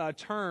this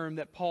term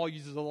that Paul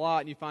uses a lot,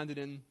 and you find it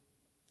in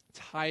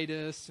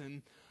Titus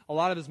and a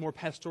lot of his more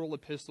pastoral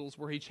epistles,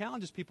 where he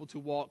challenges people to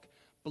walk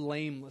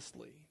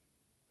blamelessly.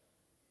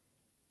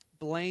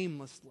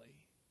 Blamelessly.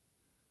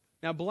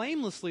 Now,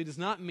 blamelessly does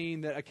not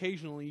mean that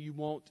occasionally you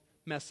won't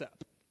mess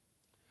up.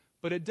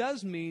 But it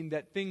does mean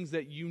that things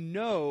that you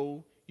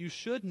know you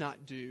should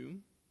not do,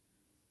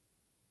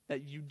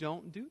 that you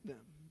don't do them.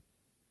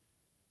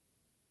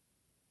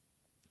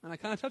 And I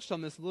kind of touched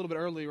on this a little bit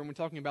earlier when we were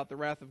talking about the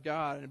wrath of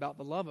God and about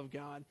the love of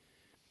God.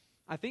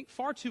 I think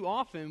far too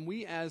often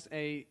we as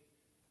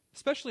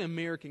especially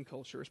American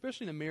culture,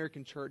 especially an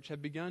American church,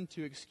 have begun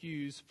to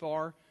excuse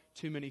far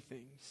too many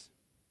things.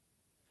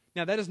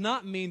 Now, that does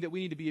not mean that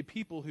we need to be a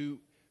people who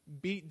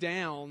beat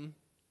down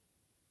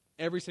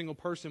every single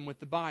person with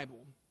the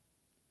Bible.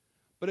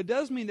 But it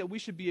does mean that we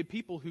should be a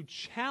people who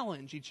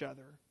challenge each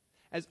other,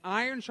 as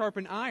iron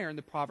sharpens iron,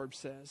 the proverb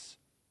says,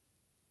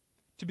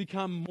 to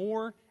become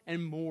more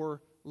and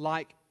more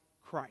like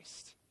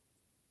Christ.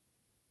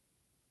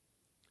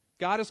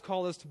 God has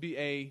called us to be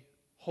a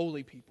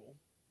holy people.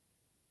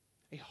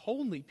 A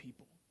holy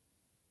people.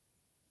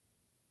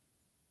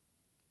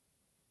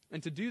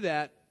 And to do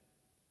that,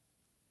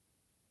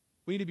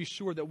 we need to be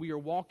sure that we are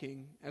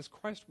walking as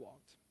Christ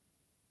walked.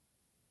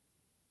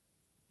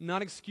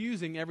 Not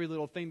excusing every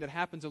little thing that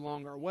happens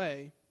along our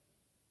way,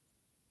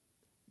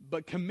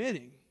 but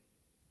committing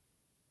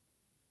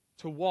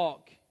to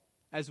walk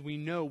as we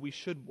know we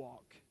should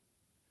walk,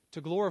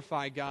 to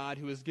glorify God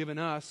who has given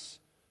us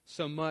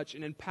so much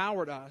and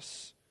empowered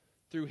us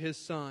through His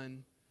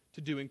Son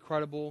to do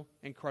incredible,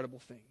 incredible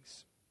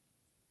things.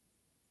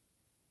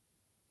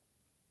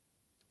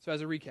 So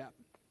as a recap,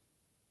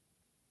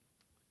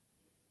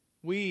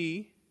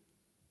 we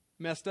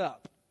messed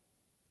up.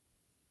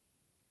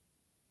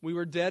 We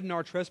were dead in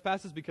our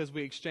trespasses because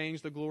we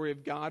exchanged the glory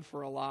of God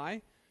for a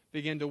lie,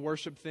 began to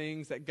worship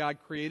things that God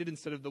created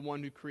instead of the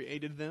one who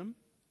created them.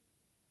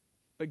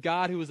 But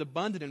God, who is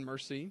abundant in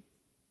mercy,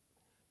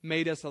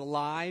 made us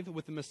alive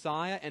with the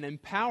Messiah and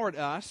empowered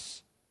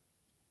us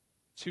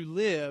to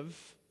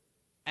live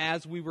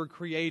as we were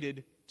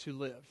created to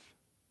live.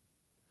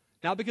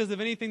 Not because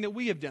of anything that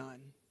we have done,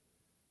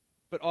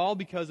 but all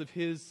because of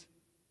His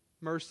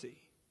mercy.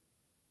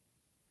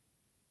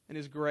 and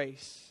His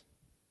grace,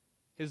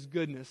 His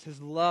goodness, His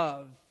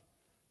love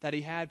that He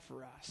had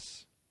for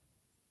us.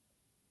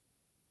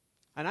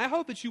 And I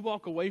hope that you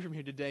walk away from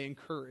here today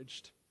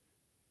encouraged,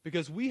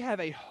 because we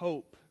have a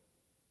hope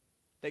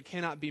that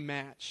cannot be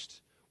matched.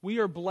 We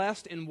are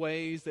blessed in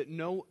ways that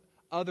no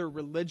other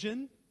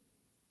religion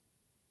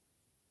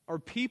or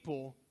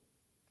people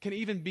can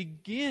even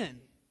begin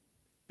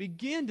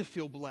to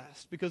feel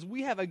blessed, because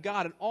we have a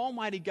God, an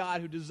almighty God,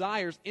 who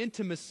desires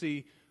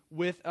intimacy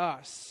with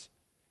us,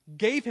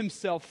 gave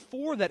Himself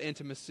for that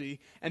intimacy,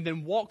 and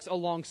then walks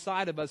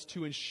alongside of us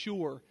to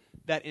ensure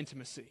that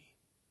intimacy.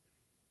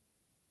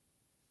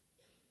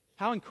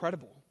 How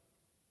incredible.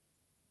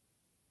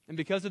 And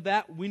because of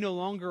that, we no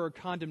longer are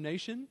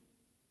condemnation.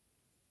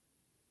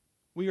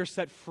 We are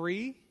set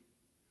free.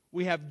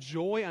 We have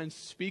joy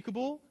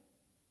unspeakable.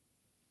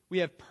 We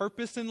have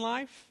purpose in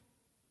life.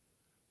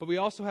 But we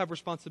also have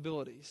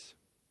responsibilities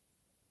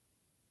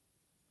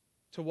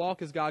to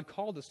walk as God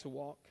called us to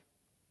walk,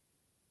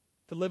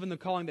 to live in the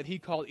calling that He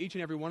called each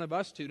and every one of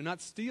us to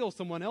not steal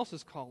someone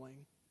else's calling,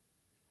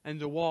 and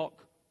to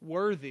walk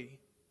worthy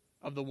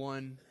of the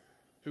one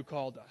who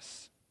called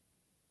us.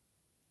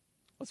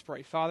 Let's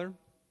pray. Father,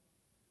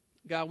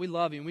 God, we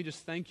love You, and we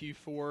just thank You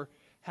for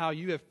how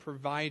You have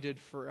provided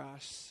for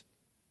us.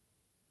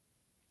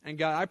 And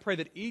God, I pray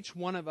that each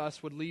one of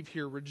us would leave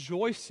here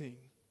rejoicing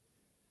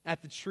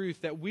at the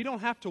truth that we don't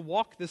have to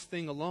walk this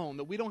thing alone,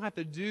 that we don't have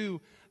to do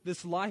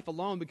this life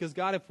alone, because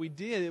God, if we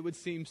did, it would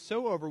seem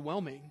so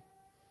overwhelming.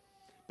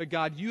 But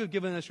God, You have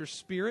given us Your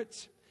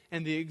Spirit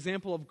and the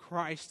example of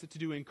Christ to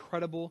do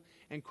incredible,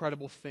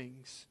 incredible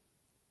things.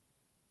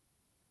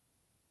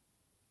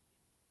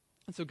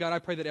 And so God, I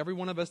pray that every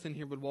one of us in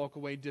here would walk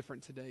away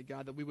different today,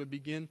 God, that we would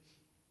begin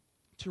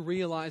to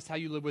realize how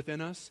You live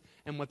within us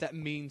and what that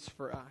means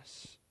for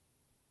us.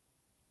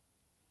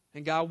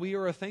 And God, we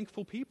are a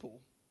thankful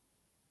people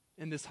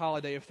in this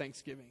holiday of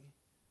Thanksgiving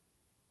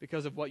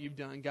because of what You've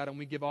done, God, and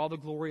we give all the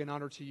glory and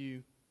honor to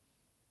You,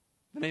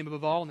 the name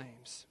above all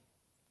names,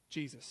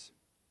 Jesus.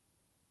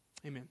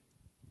 Amen.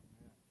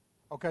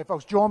 Okay,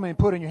 folks, join me in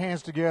putting your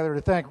hands together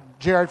to thank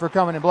Jared for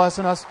coming and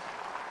blessing us.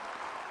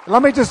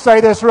 Let me just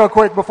say this real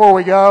quick before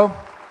we go.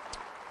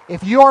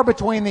 If you are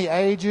between the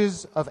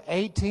ages of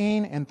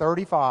 18 and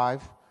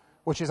 35,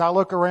 which as I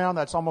look around,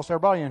 that's almost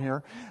everybody in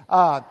here,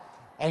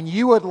 and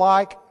you would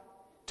like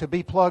to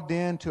be plugged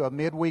into a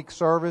midweek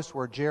service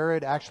where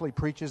Jared actually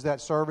preaches that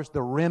service,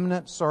 the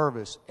Remnant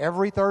service,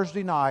 every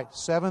Thursday night,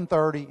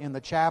 7:30 in the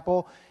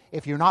chapel.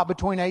 If you're not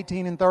between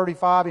 18 and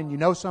 35 and you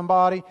know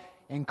somebody,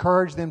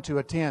 encourage them to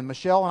attend.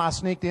 Michelle and I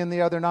sneaked in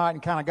the other night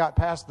and kind of got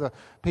past the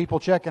people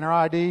checking their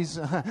IDs.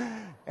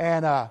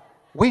 And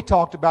we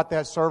talked about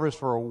that service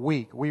for a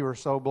week. We were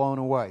so blown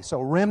away.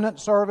 So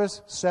Remnant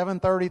service,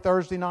 7:30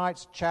 Thursday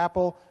nights,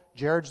 chapel.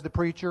 Jared's the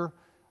preacher.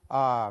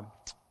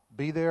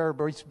 Be there,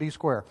 be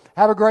square.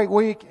 Have a great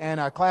week,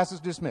 and class is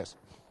dismissed.